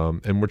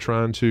 and we're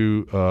trying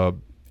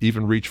to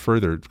even reach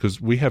further,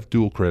 because we have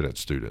dual credit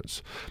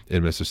students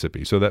in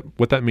Mississippi. So that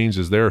what that means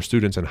is there are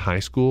students in high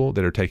school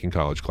that are taking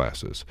college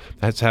classes.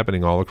 That's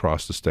happening all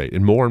across the state,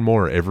 and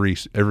more every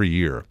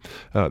year.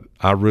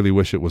 I really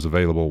wish it was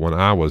available when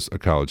I was a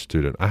college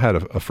student. I had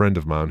a friend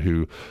of mine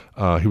who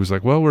he was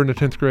like, well, we're in the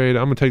 10th grade.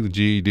 I'm going to take the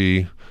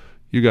GED.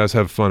 You guys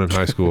have fun in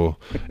high school.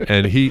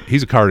 And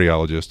he's a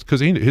cardiologist,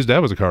 because his dad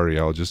was a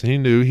cardiologist, and he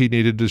knew he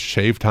needed to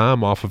shave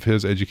time off of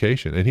his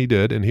education, and he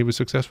did, and he was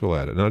successful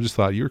at it. And I just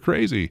thought, you're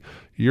crazy.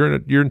 You're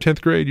in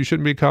 10th grade. You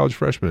shouldn't be a college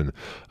freshman.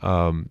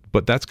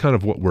 But that's kind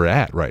of what we're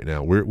at right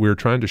now. We're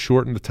trying to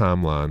shorten the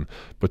timeline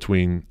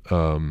between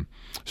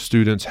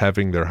students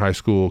having their high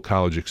school,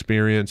 college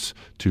experience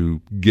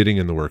to getting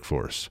in the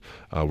workforce.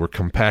 We're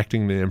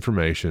compacting the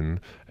information,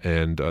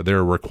 and there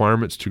are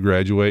requirements to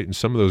graduate, and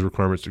some of those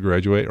requirements to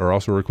graduate are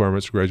also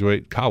requirements to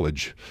graduate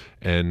college.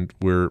 And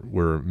we're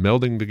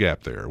melding the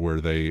gap there, where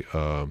they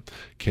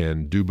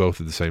can do both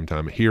at the same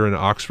time. Here in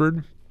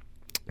Oxford,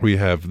 we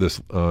have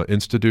this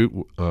institute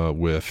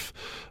with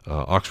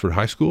Oxford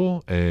High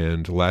School,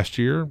 and last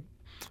year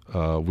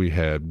we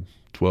had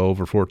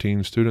 12 or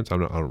 14 students, I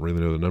don't really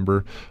know the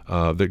number,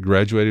 that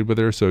graduated with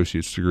their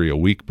associate's degree a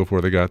week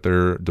before they got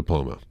their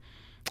diploma.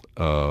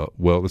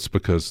 Well, it's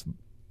because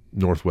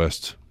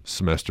Northwest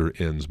semester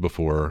ends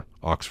before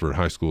Oxford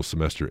High School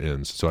semester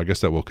ends. So I guess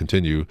that will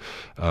continue.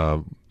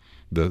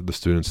 The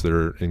students that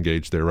are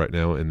engaged there right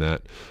now in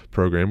that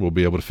program will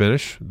be able to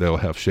finish. They'll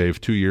have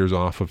shaved 2 years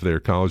off of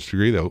their college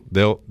degree.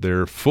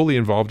 They're fully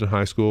involved in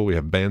high school. We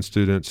have band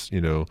students,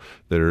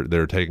 that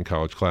are taking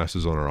college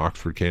classes on our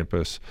Oxford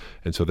campus,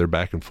 and so they're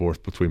back and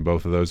forth between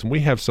both of those. And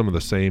we have some of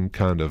the same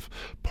kind of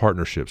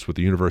partnerships with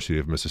the University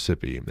of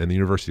Mississippi and the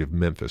University of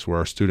Memphis, where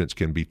our students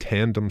can be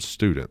tandem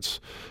students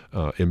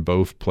in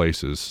both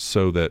places,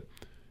 so that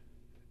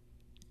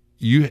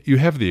you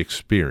have the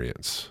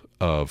experience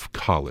of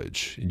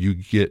college. You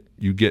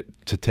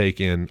get to take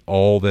in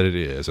all that it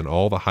is and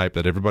all the hype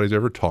that everybody's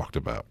ever talked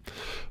about,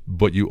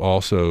 but you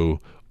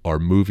also are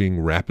moving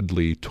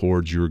rapidly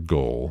towards your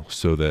goal,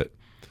 so that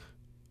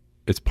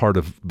it's part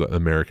of the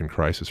American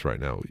crisis right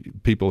now.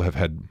 People have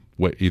had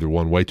either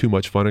way too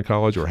much fun in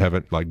college, or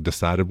haven't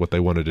decided what they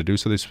wanted to do,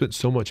 so they spent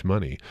so much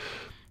money.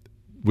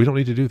 We don't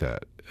need to do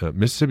that.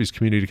 Mississippi's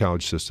community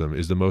college system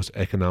is the most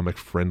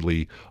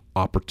economic-friendly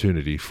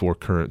opportunity for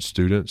current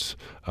students.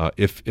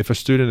 If a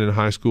student in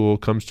high school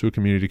comes to a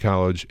community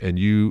college and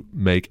you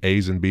make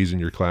A's and B's in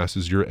your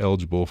classes, you're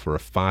eligible for a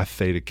Phi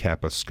Theta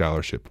Kappa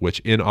scholarship, which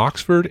in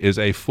Oxford is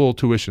a full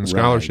tuition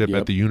scholarship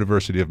at the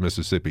University of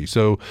Mississippi.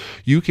 So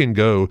you can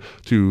go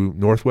to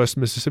Northwest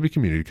Mississippi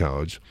Community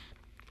College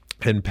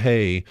and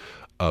pay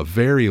a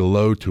very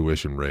low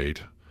tuition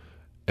rate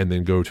and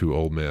then go to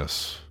Ole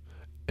Miss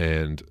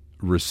and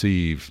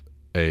receive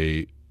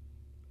a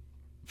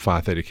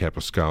Phi Theta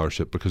Kappa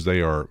scholarship because they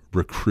are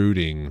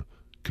recruiting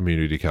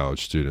community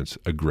college students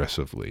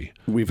aggressively.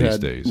 We've these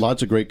had days.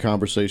 Lots of great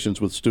conversations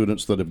with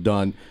students that have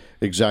done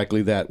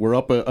exactly that. We're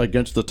up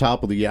against the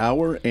top of the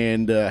hour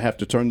and have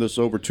to turn this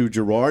over to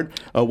Gerard.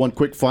 One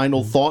quick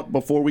final thought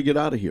before we get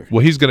out of here.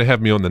 Well, he's going to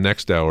have me on the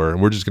next hour, and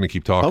we're just going to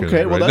keep talking.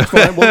 Okay, well, that's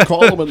fine. We'll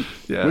call him. And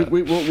yeah.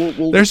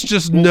 we'll There's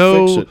just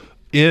no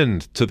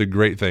end to the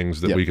great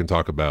things that we can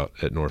talk about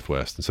at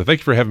Northwest. And so thank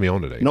you for having me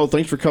on today. No,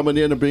 thanks for coming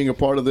in and being a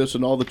part of this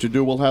and all that you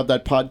do. We'll have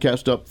that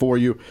podcast up for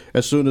you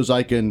as soon as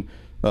I can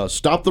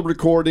stop the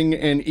recording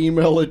and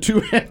email it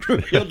to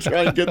Andrew. He'll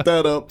try and get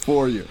that up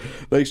for you.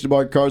 Thanks to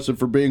Mark Carson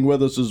for being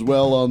with us as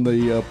well on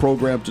the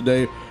program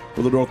today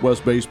for the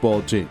Northwest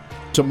baseball team.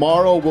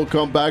 Tomorrow we'll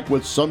come back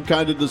with some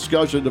kind of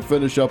discussion to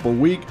finish up a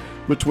week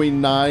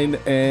between 9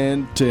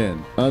 and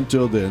 10.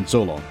 Until then,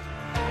 so long.